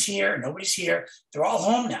transactions. Nobody's here. They're all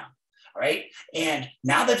home now. All right. And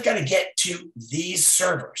now they've got to get to these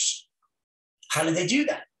servers. How do they do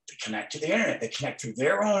that? They connect to the internet. They connect through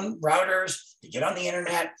their own routers. They get on the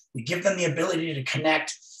internet. We give them the ability to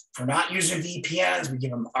connect. If we're not using VPNs, we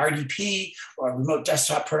give them RDP or remote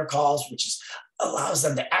desktop protocols, which allows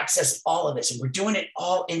them to access all of this. And we're doing it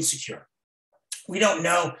all insecure. We don't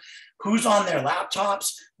know who's on their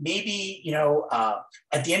laptops. Maybe,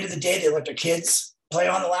 at the end of the day, they let their kids play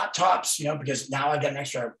on the laptops, because now I've got an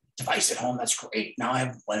extra device at home. That's great. Now I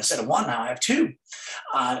have, instead of 1, now I have 2.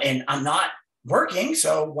 And I'm not working,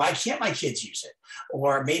 so why can't my kids use it?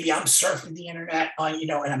 Or maybe I'm surfing the internet on,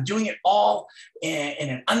 and I'm doing it all in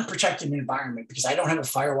an unprotected environment because I don't have a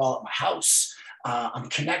firewall at my house. I'm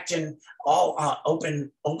connecting all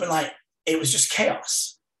open line. It was just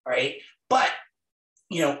chaos, right? But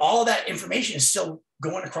all of that information is still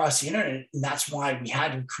going across the internet, and that's why we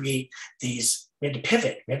had to create these. We had to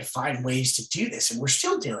pivot. We had to find ways to do this, and we're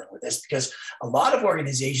still dealing with this because a lot of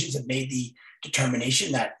organizations have made the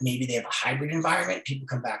determination that maybe they have a hybrid environment. People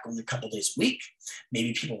come back only a couple of days a week.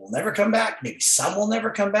 Maybe people will never come back. Maybe some will never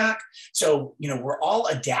come back. So, we're all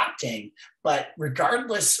adapting, but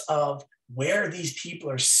regardless of where these people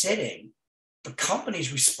are sitting, the company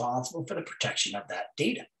is responsible for the protection of that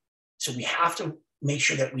data. So we have to make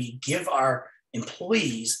sure that we give our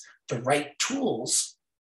employees the right tools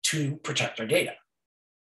to protect our data.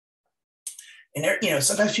 And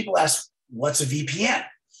sometimes people ask, what's a VPN?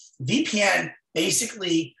 VPN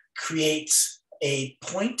basically creates a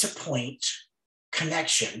point-to-point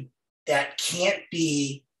connection that can't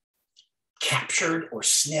be captured or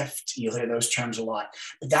sniffed. You'll hear those terms a lot.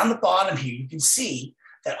 But down the bottom here, you can see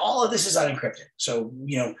that all of this is unencrypted. So,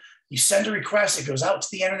 you send a request, it goes out to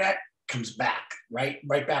the internet, comes back,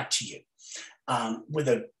 right back to you. With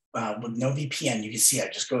no VPN, you can see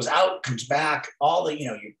it just goes out, comes back, all the,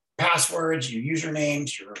 your passwords, your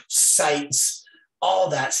usernames, your sites, all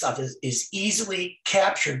that stuff is easily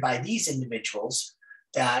captured by these individuals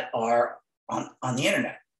that are on the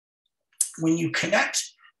internet. When you connect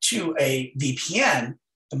to a VPN,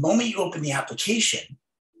 the moment you open the application,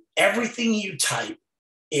 everything you type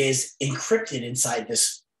is encrypted inside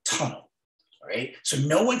this tunnel, all right? So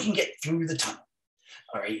no one can get through the tunnel,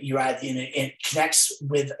 all right? It connects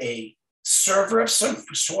with a server of some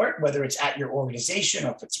sort, whether it's at your organization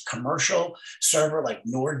or if it's a commercial server like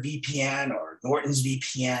NordVPN or Norton's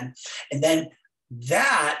VPN. And then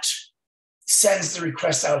that sends the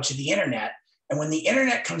request out to the internet. And when the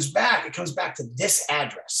internet comes back, it comes back to this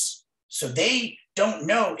address. So they don't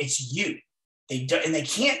know it's you. And they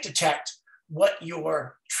can't detect what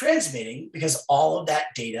you're transmitting because all of that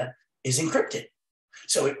data is encrypted.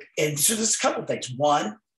 So there's a couple of things.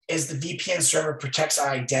 One is the VPN server protects our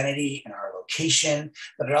identity and our location,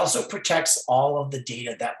 but it also protects all of the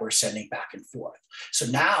data that we're sending back and forth. So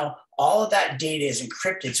now all of that data is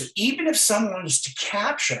encrypted. So even if someone was to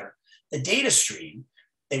capture the data stream,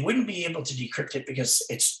 they wouldn't be able to decrypt it because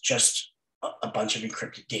it's just a bunch of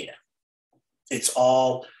encrypted data. It's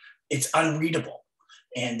unreadable,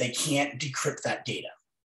 and they can't decrypt that data.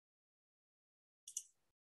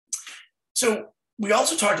 So we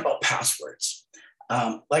also talked about passwords.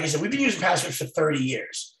 Like I said, we've been using passwords for 30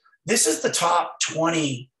 years. This is the top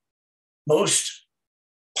 20 most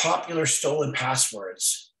popular stolen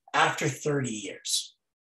passwords after 30 years.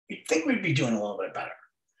 You'd think we'd be doing a little bit better.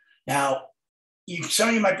 Now, some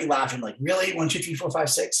of you might be laughing, like, really? 1, 2, 3, 4, 5,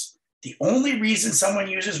 6? The only reason someone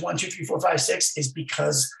uses 1, 2, 3, 4, 5, 6 is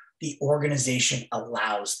because the organization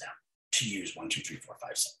allows them to use 1, 2, 3, 4,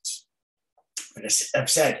 5, 6. But as I've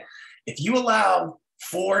said, if you allow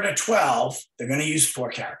 4 to 12, they're going to use 4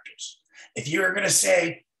 characters. If you're going to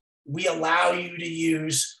say we allow you to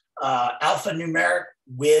use alphanumeric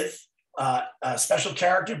with a special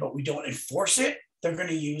character, but we don't enforce it, they're going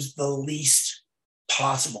to use the least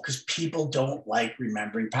possible because people don't like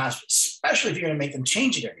remembering passwords, especially if you're going to make them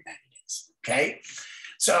change it every 90 days. Okay.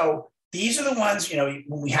 So these are the ones,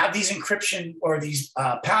 when we have these encryption or these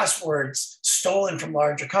passwords stolen from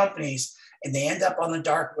larger companies and they end up on the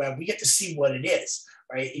dark web, we get to see what it is,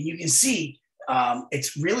 right? And you can see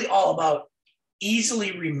it's really all about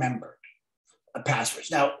easily remembered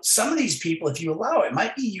passwords. Now, some of these people, if you allow it,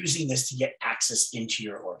 might be using this to get access into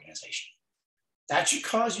your organization. That should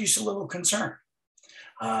cause you a little concern.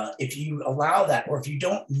 If you allow that, or if you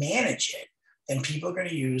don't manage it, then people are going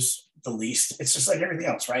to use the least. It's just like everything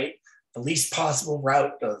else, right? The least possible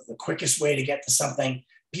route, the quickest way to get to something.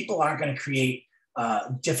 People aren't going to create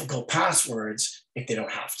difficult passwords if they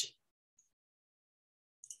don't have to.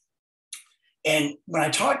 And when I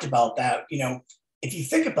talked about that, if you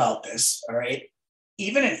think about this, all right,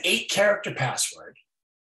 even an 8-character password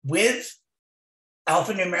with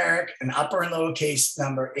alphanumeric, an upper and lowercase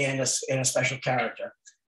number, and a special character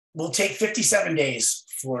will take 57 days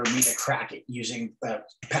for me to crack it using the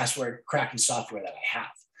password cracking software that I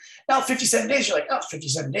have. Now, 57 days, you're like, oh,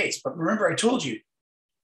 57 days. But remember, I told you,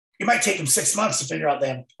 it might take them 6 months to figure out they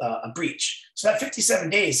have a breach. So that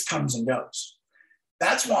 57 days comes and goes.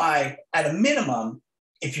 That's why, at a minimum,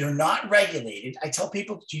 if you're not regulated, I tell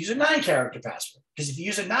people to use a 9-character password. Because if you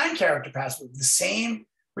use a 9-character password with the same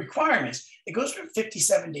requirements, it goes from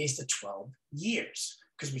 57 days to 12 years.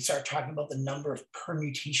 Because we start talking about the number of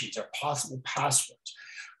permutations or possible passwords.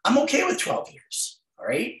 I'm okay with 12 years, all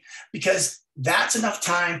right? Because that's enough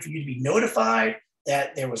time for you to be notified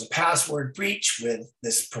that there was a password breach with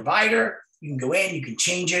this provider. You can go in, you can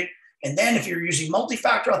change it. And then if you're using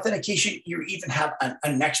multi-factor authentication, you even have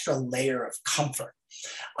an extra layer of comfort.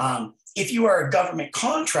 If you are a government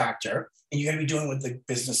contractor and you're going to be doing with the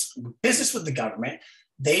business with the government,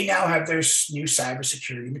 they now have their new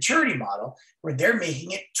Cybersecurity Maturity Model where they're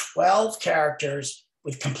making it 12 characters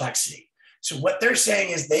with complexity. So what they're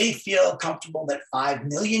saying is they feel comfortable that 5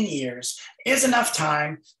 million years is enough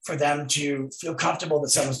time for them to feel comfortable that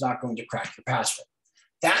someone's not going to crack your password.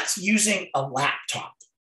 That's using a laptop.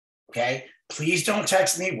 Okay, please don't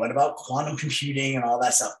text me. What about quantum computing and all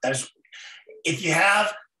that stuff? If you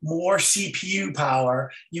have more CPU power,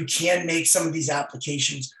 you can make some of these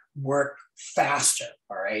applications work faster.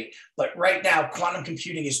 All right, but right now, quantum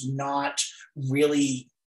computing is not really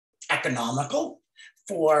economical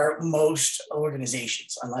for most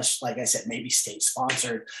organizations, unless, like I said, maybe state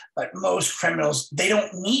sponsored, but most criminals, they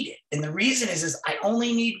don't need it. And the reason is I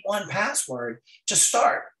only need one password to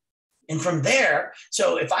start. And from there,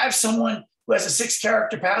 so if I have someone who has a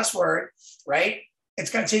 6-character password, right,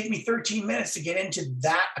 it's going to take me 13 minutes to get into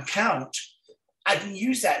that account. I can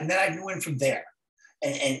use that, and then I can go in from there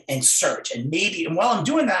and search. And while I'm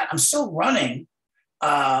doing that, I'm still running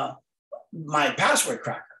my password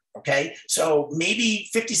cracker. Okay, so maybe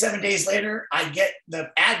 57 days later, I get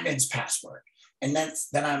the admin's password, and then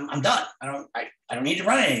I'm done. I don't need to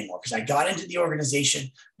run it anymore because I got into the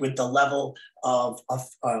organization with the level of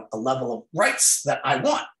rights that I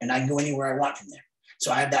want, and I can go anywhere I want from there.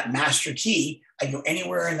 So I have that master key. I can go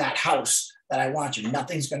anywhere in that house that I want to.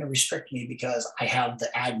 Nothing's going to restrict me because I have the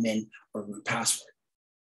admin or root password.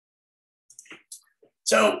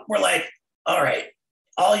 So we're like, all right.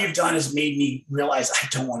 All you've done is made me realize I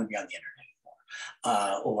don't want to be on the internet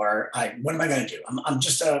anymore. What am I going to do? I'm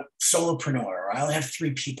just a solopreneur, or I only have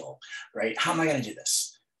 3 people, right? How am I going to do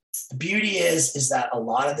this? The beauty is that a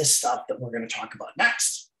lot of this stuff that we're going to talk about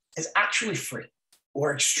next is actually free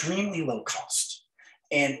or extremely low cost.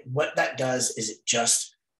 And what that does is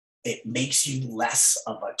it makes you less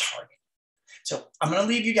of a target. So I'm going to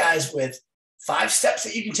leave you guys with 5 steps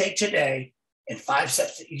that you can take today and 5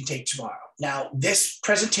 steps that you can take tomorrow. Now, this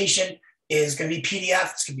presentation is going to be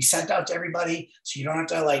PDF. It's going to be sent out to everybody. So you don't have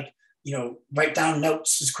to write down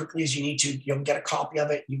notes as quickly as you need to. You'll get a copy of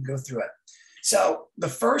it. You can go through it. So the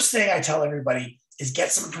first thing I tell everybody is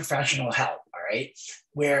get some professional help. All right.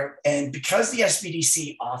 Because the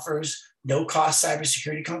SBDC offers no cost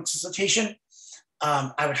cybersecurity consultation,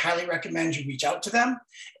 I would highly recommend you reach out to them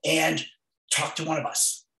and talk to one of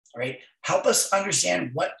us. All right. Help us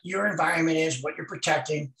understand what your environment is, what you're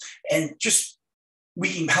protecting, and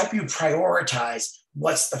we can help you prioritize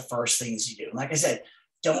what's the first things you do. And like I said,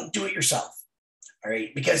 don't do it yourself. All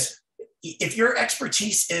right. Because if your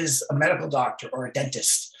expertise is a medical doctor or a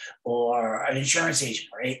dentist or an insurance agent,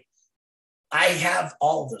 right, I have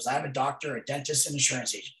all of those. I have a doctor, a dentist, an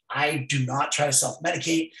insurance agent. I do not try to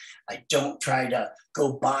self-medicate. I don't try to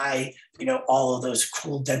go buy, all of those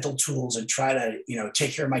cool dental tools and try to,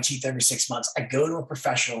 take care of my teeth every 6 months. I go to a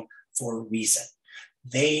professional for a reason.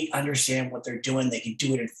 They understand what they're doing. They can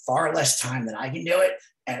do it in far less time than I can do it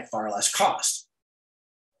and at far less cost.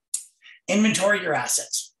 Inventory your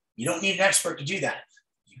assets. You don't need an expert to do that.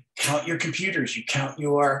 You count your computers. You count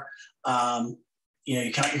your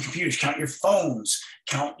you count your computers, count your phones,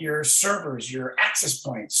 count your servers, your access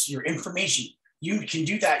points, your information. You can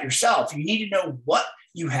do that yourself. You need to know what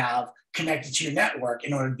you have connected to your network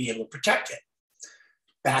in order to be able to protect it.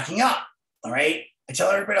 Backing up, all right? I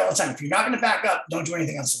tell everybody all the time, if you're not going to back up, don't do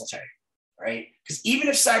anything on solitary, all right? Because even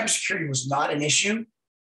if cybersecurity was not an issue,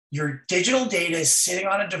 your digital data is sitting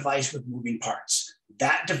on a device with moving parts.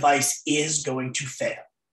 That device is going to fail.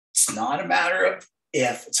 It's not a matter of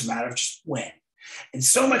if, it's a matter of just when. And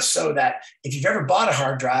so much so that if you've ever bought a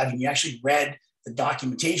hard drive and you actually read the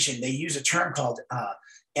documentation, they use a term called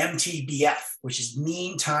MTBF, which is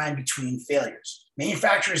mean time between failures.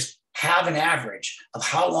 Manufacturers have an average of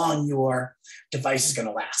how long your device is going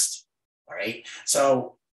to last. All right.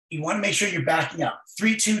 So you want to make sure you're backing up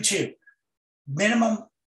 322 minimum.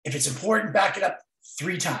 If it's important, back it up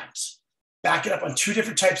 3 times. Back it up on 2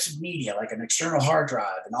 different types of media, like an external hard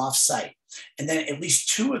drive and offsite. And then at least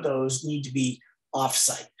 2 of those need to be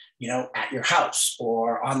offsite, at your house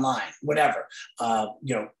or online, whatever,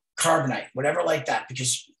 carbonite, whatever like that,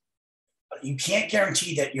 because you can't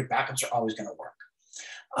guarantee that your backups are always going to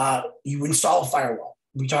work. You install a firewall.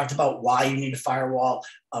 We talked about why you need a firewall.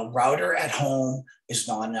 A router at home is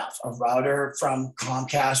not enough. A router from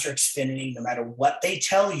Comcast or Xfinity, no matter what they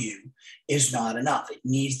tell you, is not enough. It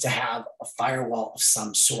needs to have a firewall of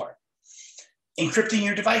some sort. Encrypting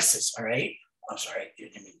your devices, all right? I'm sorry, I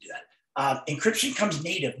didn't mean to do that. Encryption comes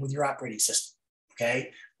native with your operating system,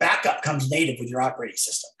 okay? Backup comes native with your operating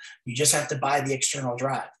system. You just have to buy the external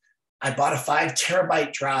drive. I bought a 5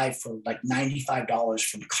 terabyte drive for like $95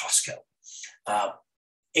 from Costco.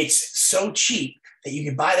 It's so cheap that you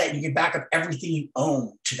can buy that and you can back up everything you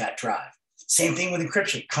own to that drive. Same thing with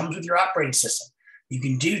encryption. It comes with your operating system. You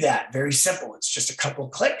can do that very simple. It's just a couple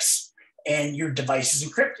of clicks and your device is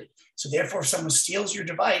encrypted. So therefore, if someone steals your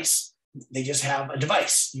device, they just have a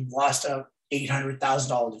device. You've lost a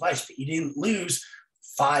 $800,000 device, but you didn't lose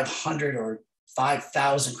 500 or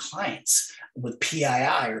 5,000 clients with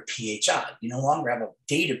PII or PHI. You no longer have a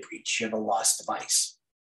data breach. You have a lost device.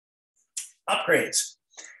 Upgrades.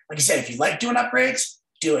 Like I said, if you like doing upgrades,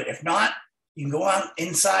 do it. If not, you can go on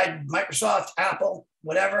inside Microsoft, Apple,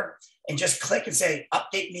 whatever, and just click and say,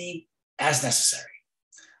 update me as necessary.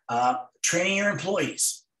 Training your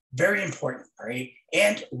employees, very important, all right?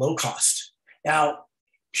 And low cost. Now,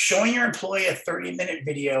 showing your employee a 30-minute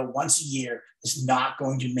video once a year is not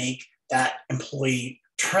going to make that employee,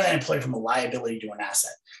 turn that employee from a liability to an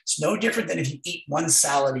asset. It's no different than if you eat one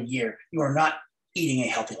salad a year, you are not eating a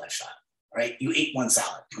healthy lifestyle, right? You ate one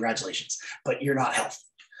salad, congratulations, but you're not healthy.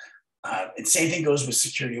 And same thing goes with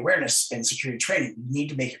security awareness and security training. You need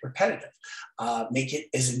to make it repetitive, make it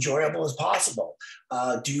as enjoyable as possible.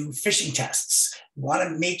 Do phishing tests. You want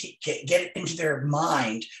to make it get it into their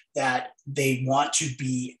mind that they want to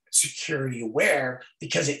be security aware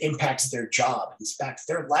because it impacts their job, it impacts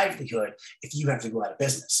their livelihood if you have to go out of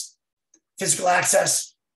business. Physical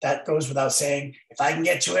access, that goes without saying. If I can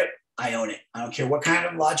get to it, I own it. I don't care what kind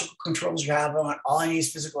of logical controls you have on. All I need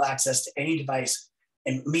is physical access to any device.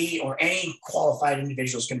 And me or any qualified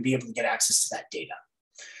individual is going to be able to get access to that data.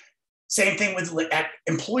 Same thing with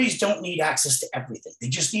employees. Don't need access to everything. They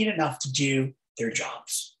just need enough to do their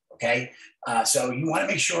jobs, okay? So you want to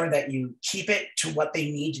make sure that you keep it to what they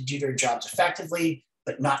need to do their jobs effectively,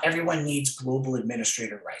 but not everyone needs global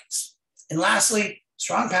administrator rights. And lastly,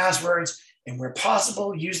 strong passwords, and where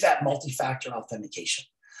possible, use that multi-factor authentication.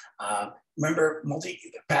 Remember,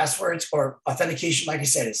 multi-passwords or authentication, like I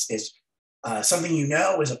said, is something you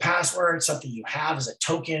know is a password, something you have is a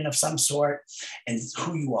token of some sort, and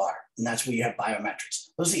who you are. And that's where you have biometrics.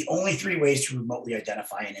 Those are the only 3 ways to remotely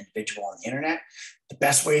identify an individual on the internet. The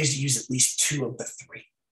best way is to use at least 2 of the 3.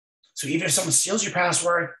 So even if someone steals your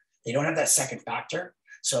password, they don't have that second factor.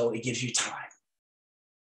 So it gives you time.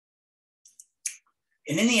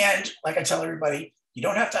 And in the end, like I tell everybody, you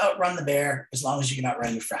don't have to outrun the bear as long as you can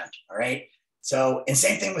outrun your friend. All right. So, and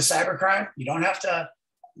same thing with cybercrime. You don't have to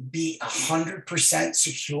be 100%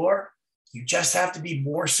 secure. You just have to be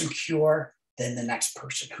more secure than the next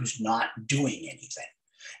person who's not doing anything.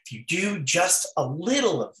 If you do just a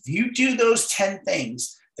little of, if you do those 10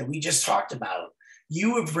 things that we just talked about,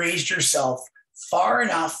 you have raised yourself far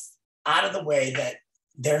enough out of the way that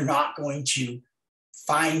they're not going to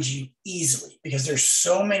find you easily because there's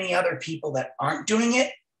so many other people that aren't doing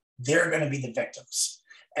it. They're going to be the victims.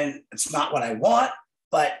 And it's not what I want,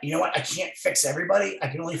 but you know what? I can't fix everybody. I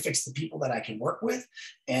can only fix the people that I can work with.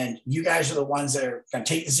 And you guys are the ones that are going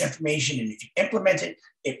to take this information. And if you implement it,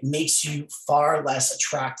 it makes you far less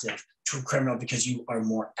attractive to a criminal because you are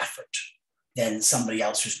more effort than somebody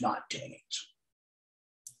else who's not doing it.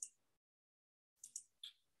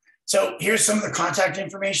 So here's some of the contact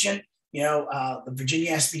information. The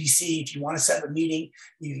Virginia SBDC, if you want to set up a meeting,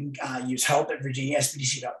 you can use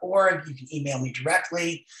help@virginiasbdc.org. You can email me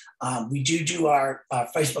directly. We do our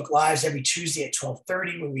Facebook Lives every Tuesday at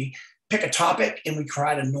 12:30 where we pick a topic and we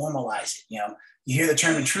try to normalize it. You hear the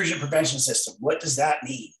term intrusion prevention system. What does that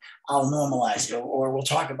mean? I'll normalize it. Or we'll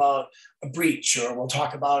talk about a breach, or we'll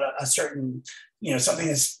talk about a certain, something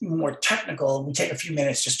that's more technical. We take a few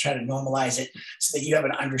minutes, just try to normalize it so that you have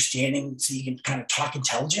an understanding, so you can kind of talk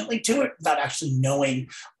intelligently to it without actually knowing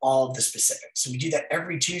all of the specifics. So we do that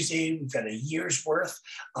every Tuesday. We've got a year's worth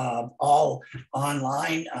all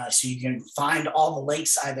online. So you can find all the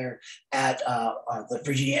links either at the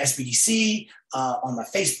Virginia SBDC, on my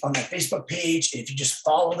Facebook page. If you just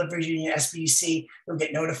follow the Virginia SBDC, you'll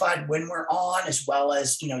get notified when we're on, as well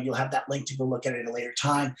as, you'll have that link to go look at it at a later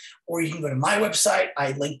time. Or you can go to my website.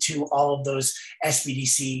 I link to all of those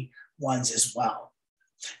SBDC ones as well.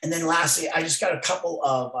 And then lastly, I just got a couple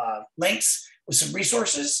of links with some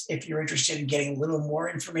resources if you're interested in getting a little more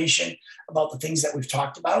information about the things that we've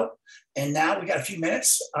talked about. And now we got a few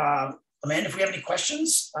minutes. Amanda, if we have any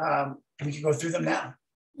questions, we can go through them now.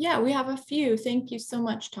 Yeah, we have a few. Thank you so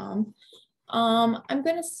much, Tom. I'm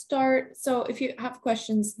going to start. So if you have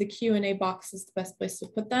questions, the Q&A box is the best place to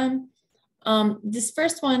put them. This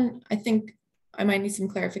first one, I think I might need some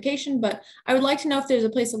clarification, but I would like to know if there's a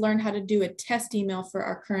place to learn how to do a test email for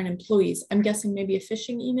our current employees. I'm guessing maybe a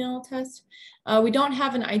phishing email test. We don't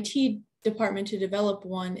have an IT department to develop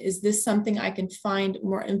one. Is this something I can find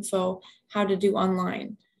more info how to do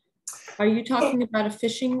online? Are you talking about a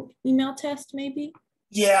phishing email test maybe?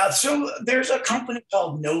 Yeah, so there's a company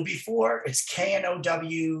called KnowBe4. It's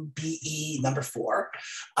KNOWBE4.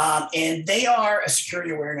 And they are a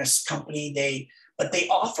security awareness company. But they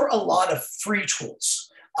offer a lot of free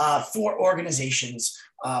tools for organizations,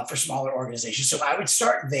 for smaller organizations. So I would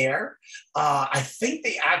start there. I think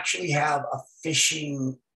they actually have a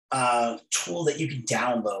phishing tool that you can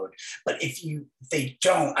download. But if they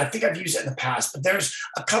don't, I think I've used it in the past, but there's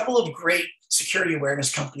a couple of great security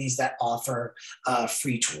awareness companies that offer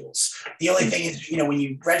free tools. The only thing is, when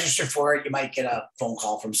you register for it, you might get a phone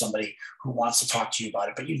call from somebody who wants to talk to you about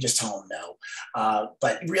it, but you just tell them no.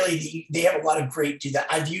 But really, they have a lot of great do that.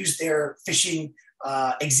 I've used their phishing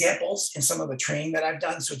examples in some of the training that I've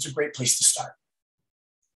done, so it's a great place to start.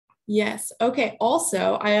 Yes. Okay.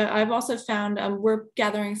 Also, I've also found we're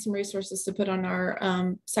gathering some resources to put on our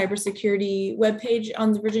cybersecurity webpage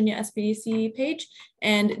on the Virginia SBDC page.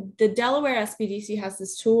 And the Delaware SBDC has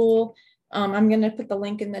this tool. I'm going to put the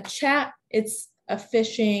link in the chat. It's a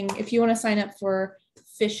phishing, if you want to sign up for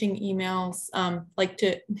phishing emails,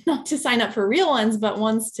 not to sign up for real ones, but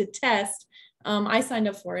ones to test. I signed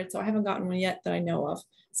up for it, so I haven't gotten one yet that I know of.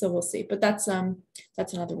 So we'll see. But that's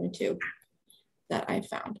another one too that I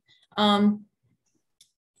found.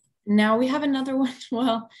 Now we have another one.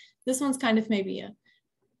 Well, this one's kind of maybe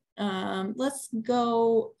let's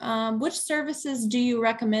go. Which services do you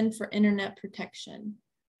recommend for internet protection?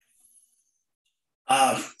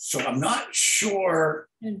 So I'm not sure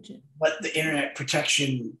what the internet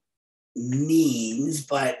protection means,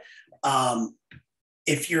 but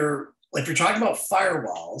if you're talking about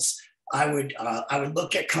firewalls, I would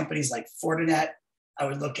look at companies like Fortinet. I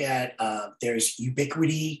would look at there's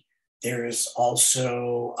Ubiquiti. There's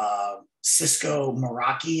also Cisco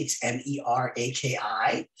Meraki, it's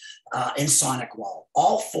MERAKI, and SonicWall.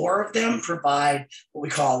 All four of them provide what we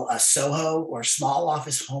call a SOHO, or small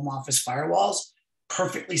office, home office firewalls,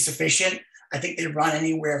 perfectly sufficient. I think they run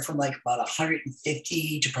anywhere from like about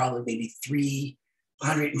 $150 to probably maybe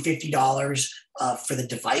 $350 for the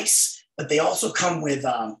device. But they also come with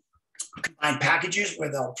combined packages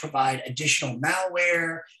where they'll provide additional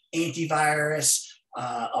malware, antivirus,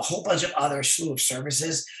 a whole bunch of other slew of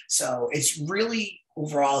services. So it's really,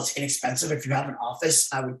 overall, it's inexpensive. If you have an office,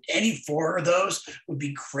 any four of those would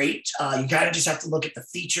be great. You kind of just have to look at the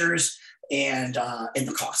features and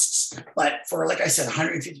the costs. But for, like I said,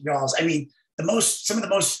 $150, I mean, some of the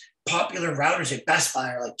most popular routers at Best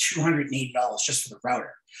Buy are like $280 just for the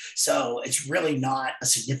router. So it's really not a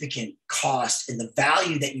significant cost, and the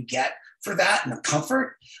value that you get for that and the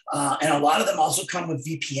comfort. And a lot of them also come with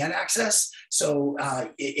VPN access. So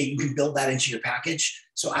you can build that into your package.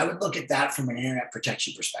 So I would look at that from an internet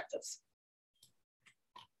protection perspective.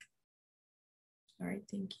 All right,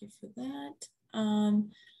 thank you for that.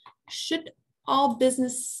 Should all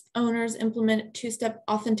business owners implement two-step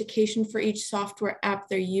authentication for each software app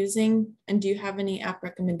they're using? And do you have any app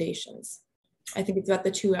recommendations? I think it's about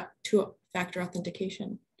the two-factor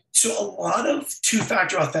authentication. So a lot of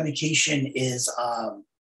two-factor authentication is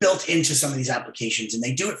built into some of these applications, and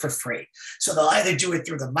they do it for free. So they'll either do it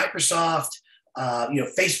through the Microsoft,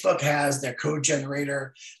 Facebook has their code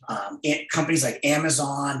generator. Companies like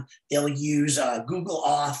Amazon, they'll use Google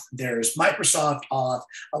Auth. There's Microsoft Auth.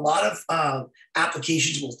 A lot of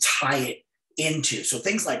applications will tie it into. So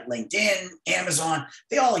things like LinkedIn, Amazon,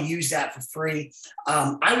 they all use that for free.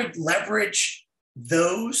 I would leverage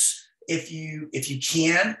those if you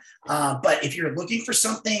can. But if you're looking for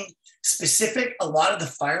something specific, a lot of the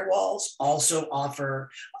firewalls also offer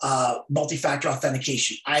multi-factor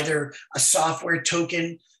authentication, either a software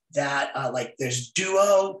token that like there's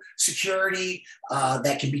Duo security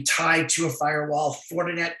that can be tied to a firewall.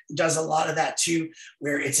 Fortinet does a lot of that too,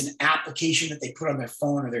 where it's an application that they put on their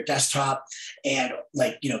phone or their desktop, and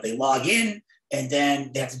they log in, and then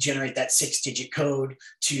they have to generate that 6-digit code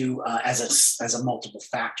to as a multiple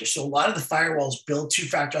factor. So a lot of the firewalls build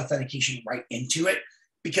two-factor authentication right into it,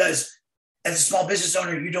 because as a small business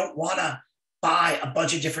owner, you don't want to buy a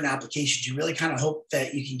bunch of different applications. You really kind of hope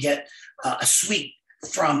that you can get a suite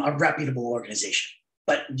from a reputable organization.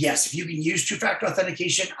 But yes, if you can use two-factor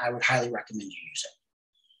authentication, I would highly recommend you use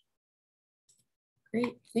it.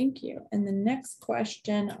 Great, thank you. And the next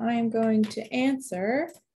question I am going to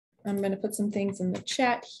answer, I'm going to put some things in the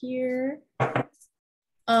chat here.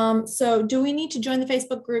 So do we need to join the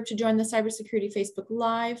Facebook group to join the Cybersecurity Facebook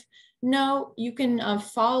Live? No, you can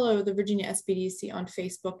follow the Virginia SBDC on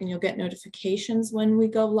Facebook and you'll get notifications when we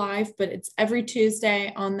go live, but it's every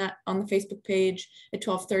Tuesday on the Facebook page at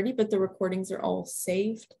 12:30, but the recordings are all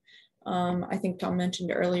saved. I think Tom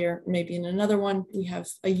mentioned earlier, maybe in another one, we have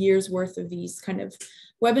a year's worth of these kind of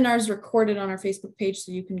webinars recorded on our Facebook page,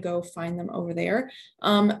 so you can go find them over there.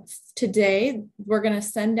 Today, we're going to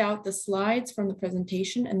send out the slides from the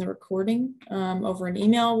presentation and the recording over an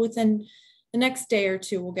email. Within the next day or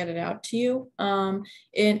two, we'll get it out to you. And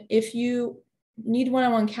if you need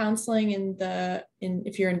one-on-one counseling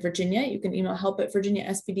if you're in Virginia, you can email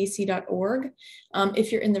help@virginiasbdc.org.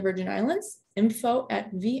 If you're in the Virgin Islands,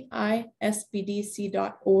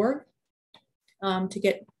 info@visbdc.org to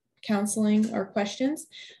get counseling or questions.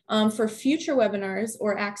 For future webinars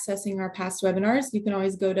or accessing our past webinars, you can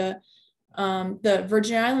always go to the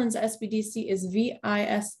Virgin Islands SBDC is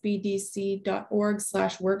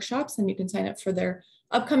visbdc.org/workshops, and you can sign up for their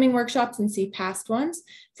upcoming workshops and see past ones.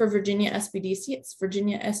 For Virginia SBDC, it's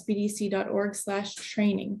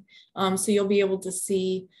virginiasbdc.org/training. So you'll be able to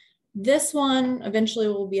see this one. Eventually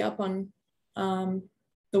will be up on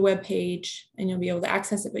the web page, and you'll be able to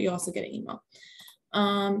access it, but you also get an email.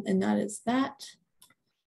 And that is that.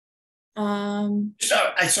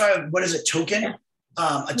 So I saw, what is a token? Yeah.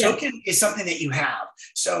 A token is something that you have.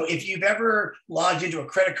 So if you've ever logged into a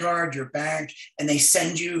credit card, your bank, and they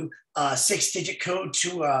send you a 6-digit code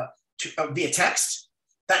via text,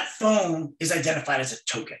 that phone is identified as a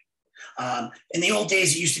token. In the old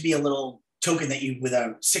days, it used to be a little token that with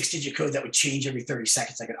a 6-digit code that would change every 30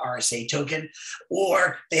 seconds, like an RSA token,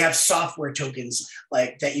 or they have software tokens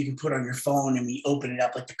like that you can put on your phone, and when you open it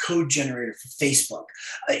up, like the code generator for Facebook,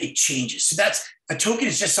 it changes. So a token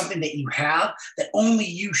is just something that you have that only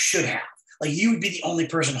you should have. Like you would be the only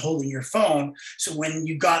person holding your phone. So when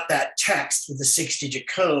you got that text with the 6-digit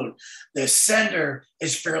code, the sender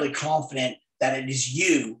is fairly confident that it is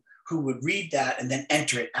you who would read that and then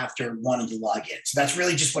enter it after wanting to log in. So that's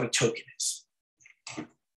really just what a token is.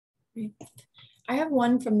 I have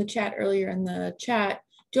one from the chat earlier in the chat.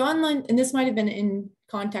 Do online, and this might have been in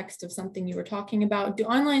context of something you were talking about, do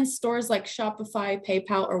online stores like Shopify,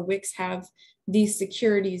 PayPal, or Wix have these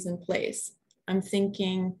securities in place? I'm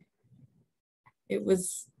thinking it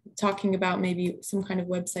was talking about maybe some kind of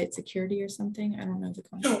website security or something. I don't know the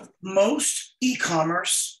concept. So most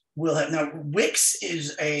e-commerce will have. Now, Wix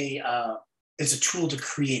is a tool to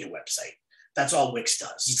create a website. That's all Wix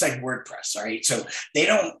does. It's like WordPress, all right? So they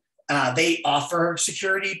don't, they offer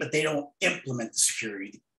security, but they don't implement the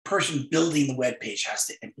security. The person building the web page has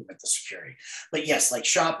to implement the security. But yes, like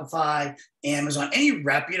Shopify, Amazon, any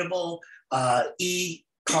reputable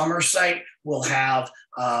e-commerce site will have,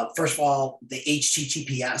 first of all, the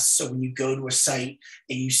HTTPS. So when you go to a site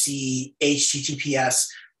and you see HTTPS,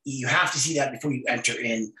 you have to see that before you enter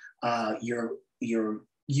in your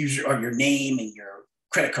user or your name and your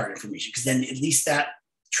credit card information, because then at least that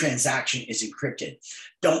transaction is encrypted.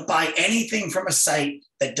 Don't buy anything from a site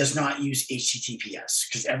that does not use HTTPS,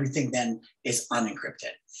 because everything then is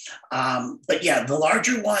unencrypted. But yeah, the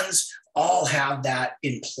larger ones all have that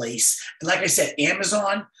in place. And like I said,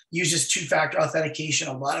 Amazon uses two-factor authentication.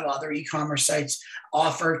 A lot of other e-commerce sites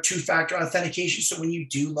offer two-factor authentication. So when you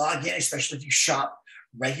do log in, especially if you shop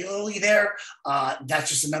regularly there, that's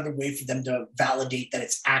just another way for them to validate that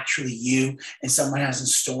it's actually you and someone hasn't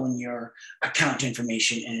stolen your account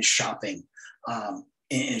information and is shopping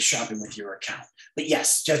with your account. But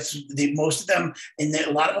yes, just most of them, and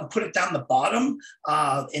a lot of them put it down the bottom.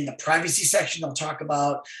 In the privacy section, they'll talk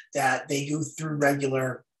about that they go through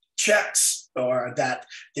regular checks, or that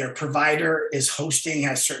their provider is hosting,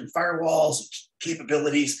 has certain firewalls,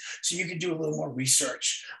 capabilities, so you can do a little more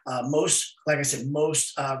research. Like I said,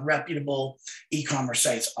 most reputable e-commerce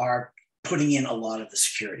sites are putting in a lot of the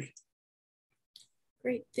security.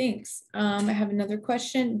 Great, thanks. I have another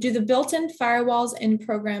question. Do the built-in firewalls in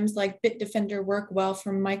programs like Bitdefender work well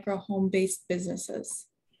for micro home-based businesses?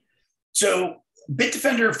 So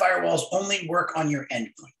Bitdefender firewalls only work on your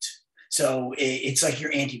endpoint. So it's like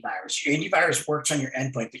your antivirus. Your antivirus works on your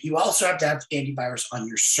endpoint, but you also have to have antivirus on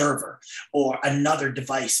your server or another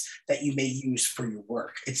device that you may use for your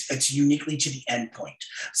work. It's uniquely to the endpoint.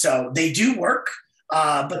 So they do work,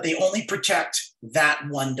 but they only protect that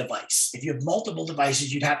one device. If you have multiple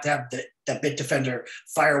devices, you'd have to have the Bitdefender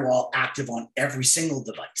firewall active on every single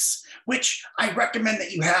device, which I recommend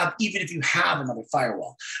that you have, even if you have another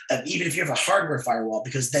firewall, even if you have a hardware firewall,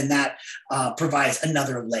 because then that provides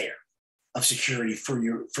another layer of security for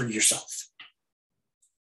yourself.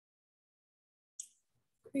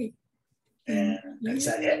 Great. And is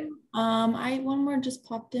that it? One more just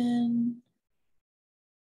popped in.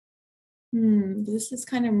 This is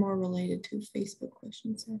kind of more related to Facebook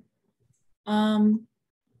questions.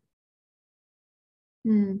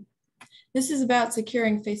 This is about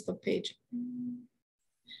securing Facebook page.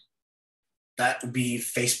 That would be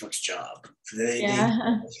Facebook's job. They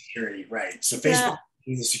do security, right? So Facebook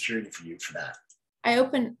do the security for you for that. I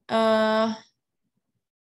opened a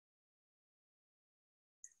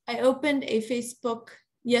Facebook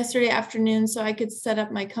yesterday afternoon so I could set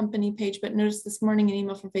up my company page, but noticed this morning an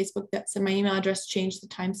email from Facebook that said my email address changed the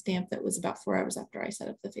timestamp that was about 4 hours after I set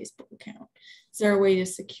up the Facebook account. Is there a way to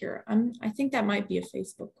secure? I think that might be a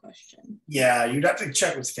Facebook question. Yeah, you'd have to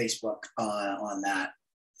check with Facebook on that.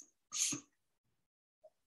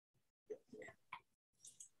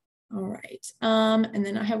 All right. And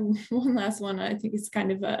then I have one last one. I think it's kind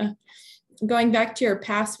of going back to your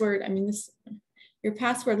password. I mean, your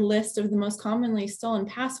password list of the most commonly stolen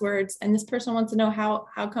passwords. And this person wants to know how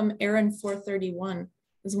come Aaron 431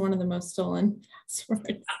 is one of the most stolen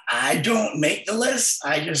passwords. I don't make the list.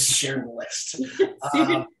 I just share the list.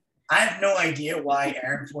 I have no idea why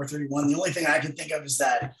Aaron 431. The only thing I can think of is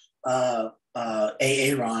that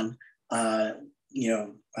Aaron,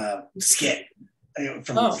 skit.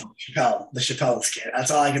 From the Chappelle skit.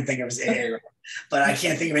 That's all I can think of is AA. But I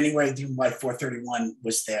can't think of any way why 431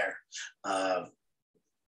 was there.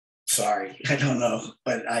 Sorry, I don't know.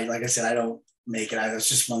 But like I said, I don't make it either. It's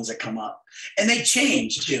just ones that come up. And they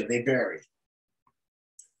change too, they vary.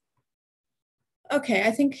 Okay,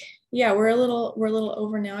 I think, yeah, we're a little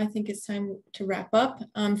over now. I think it's time to wrap up.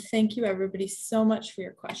 Thank you everybody so much for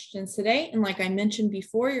your questions today. And like I mentioned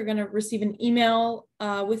before, you're gonna receive an email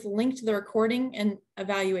with a link to the recording and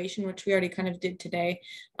evaluation, which we already kind of did today,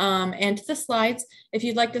 and to the slides. If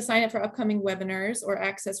you'd like to sign up for upcoming webinars or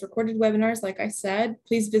access recorded webinars, like I said,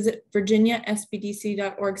 please visit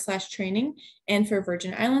virginiasbdc.org/training, and for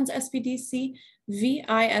Virgin Islands SBDC,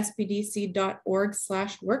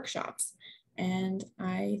 visbdc.org/workshops. And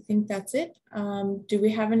I think that's it. Do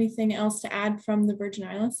we have anything else to add from the Virgin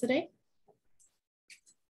Islands today?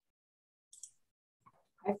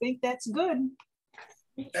 I think that's good.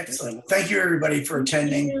 Excellent. Well, thank you everybody for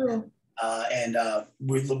attending. We'll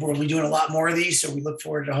be doing a lot more of these, so we look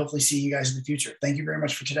forward to hopefully seeing you guys in the future. Thank you very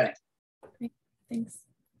much for today. Great. Thanks.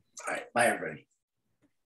 All right. Bye, everybody.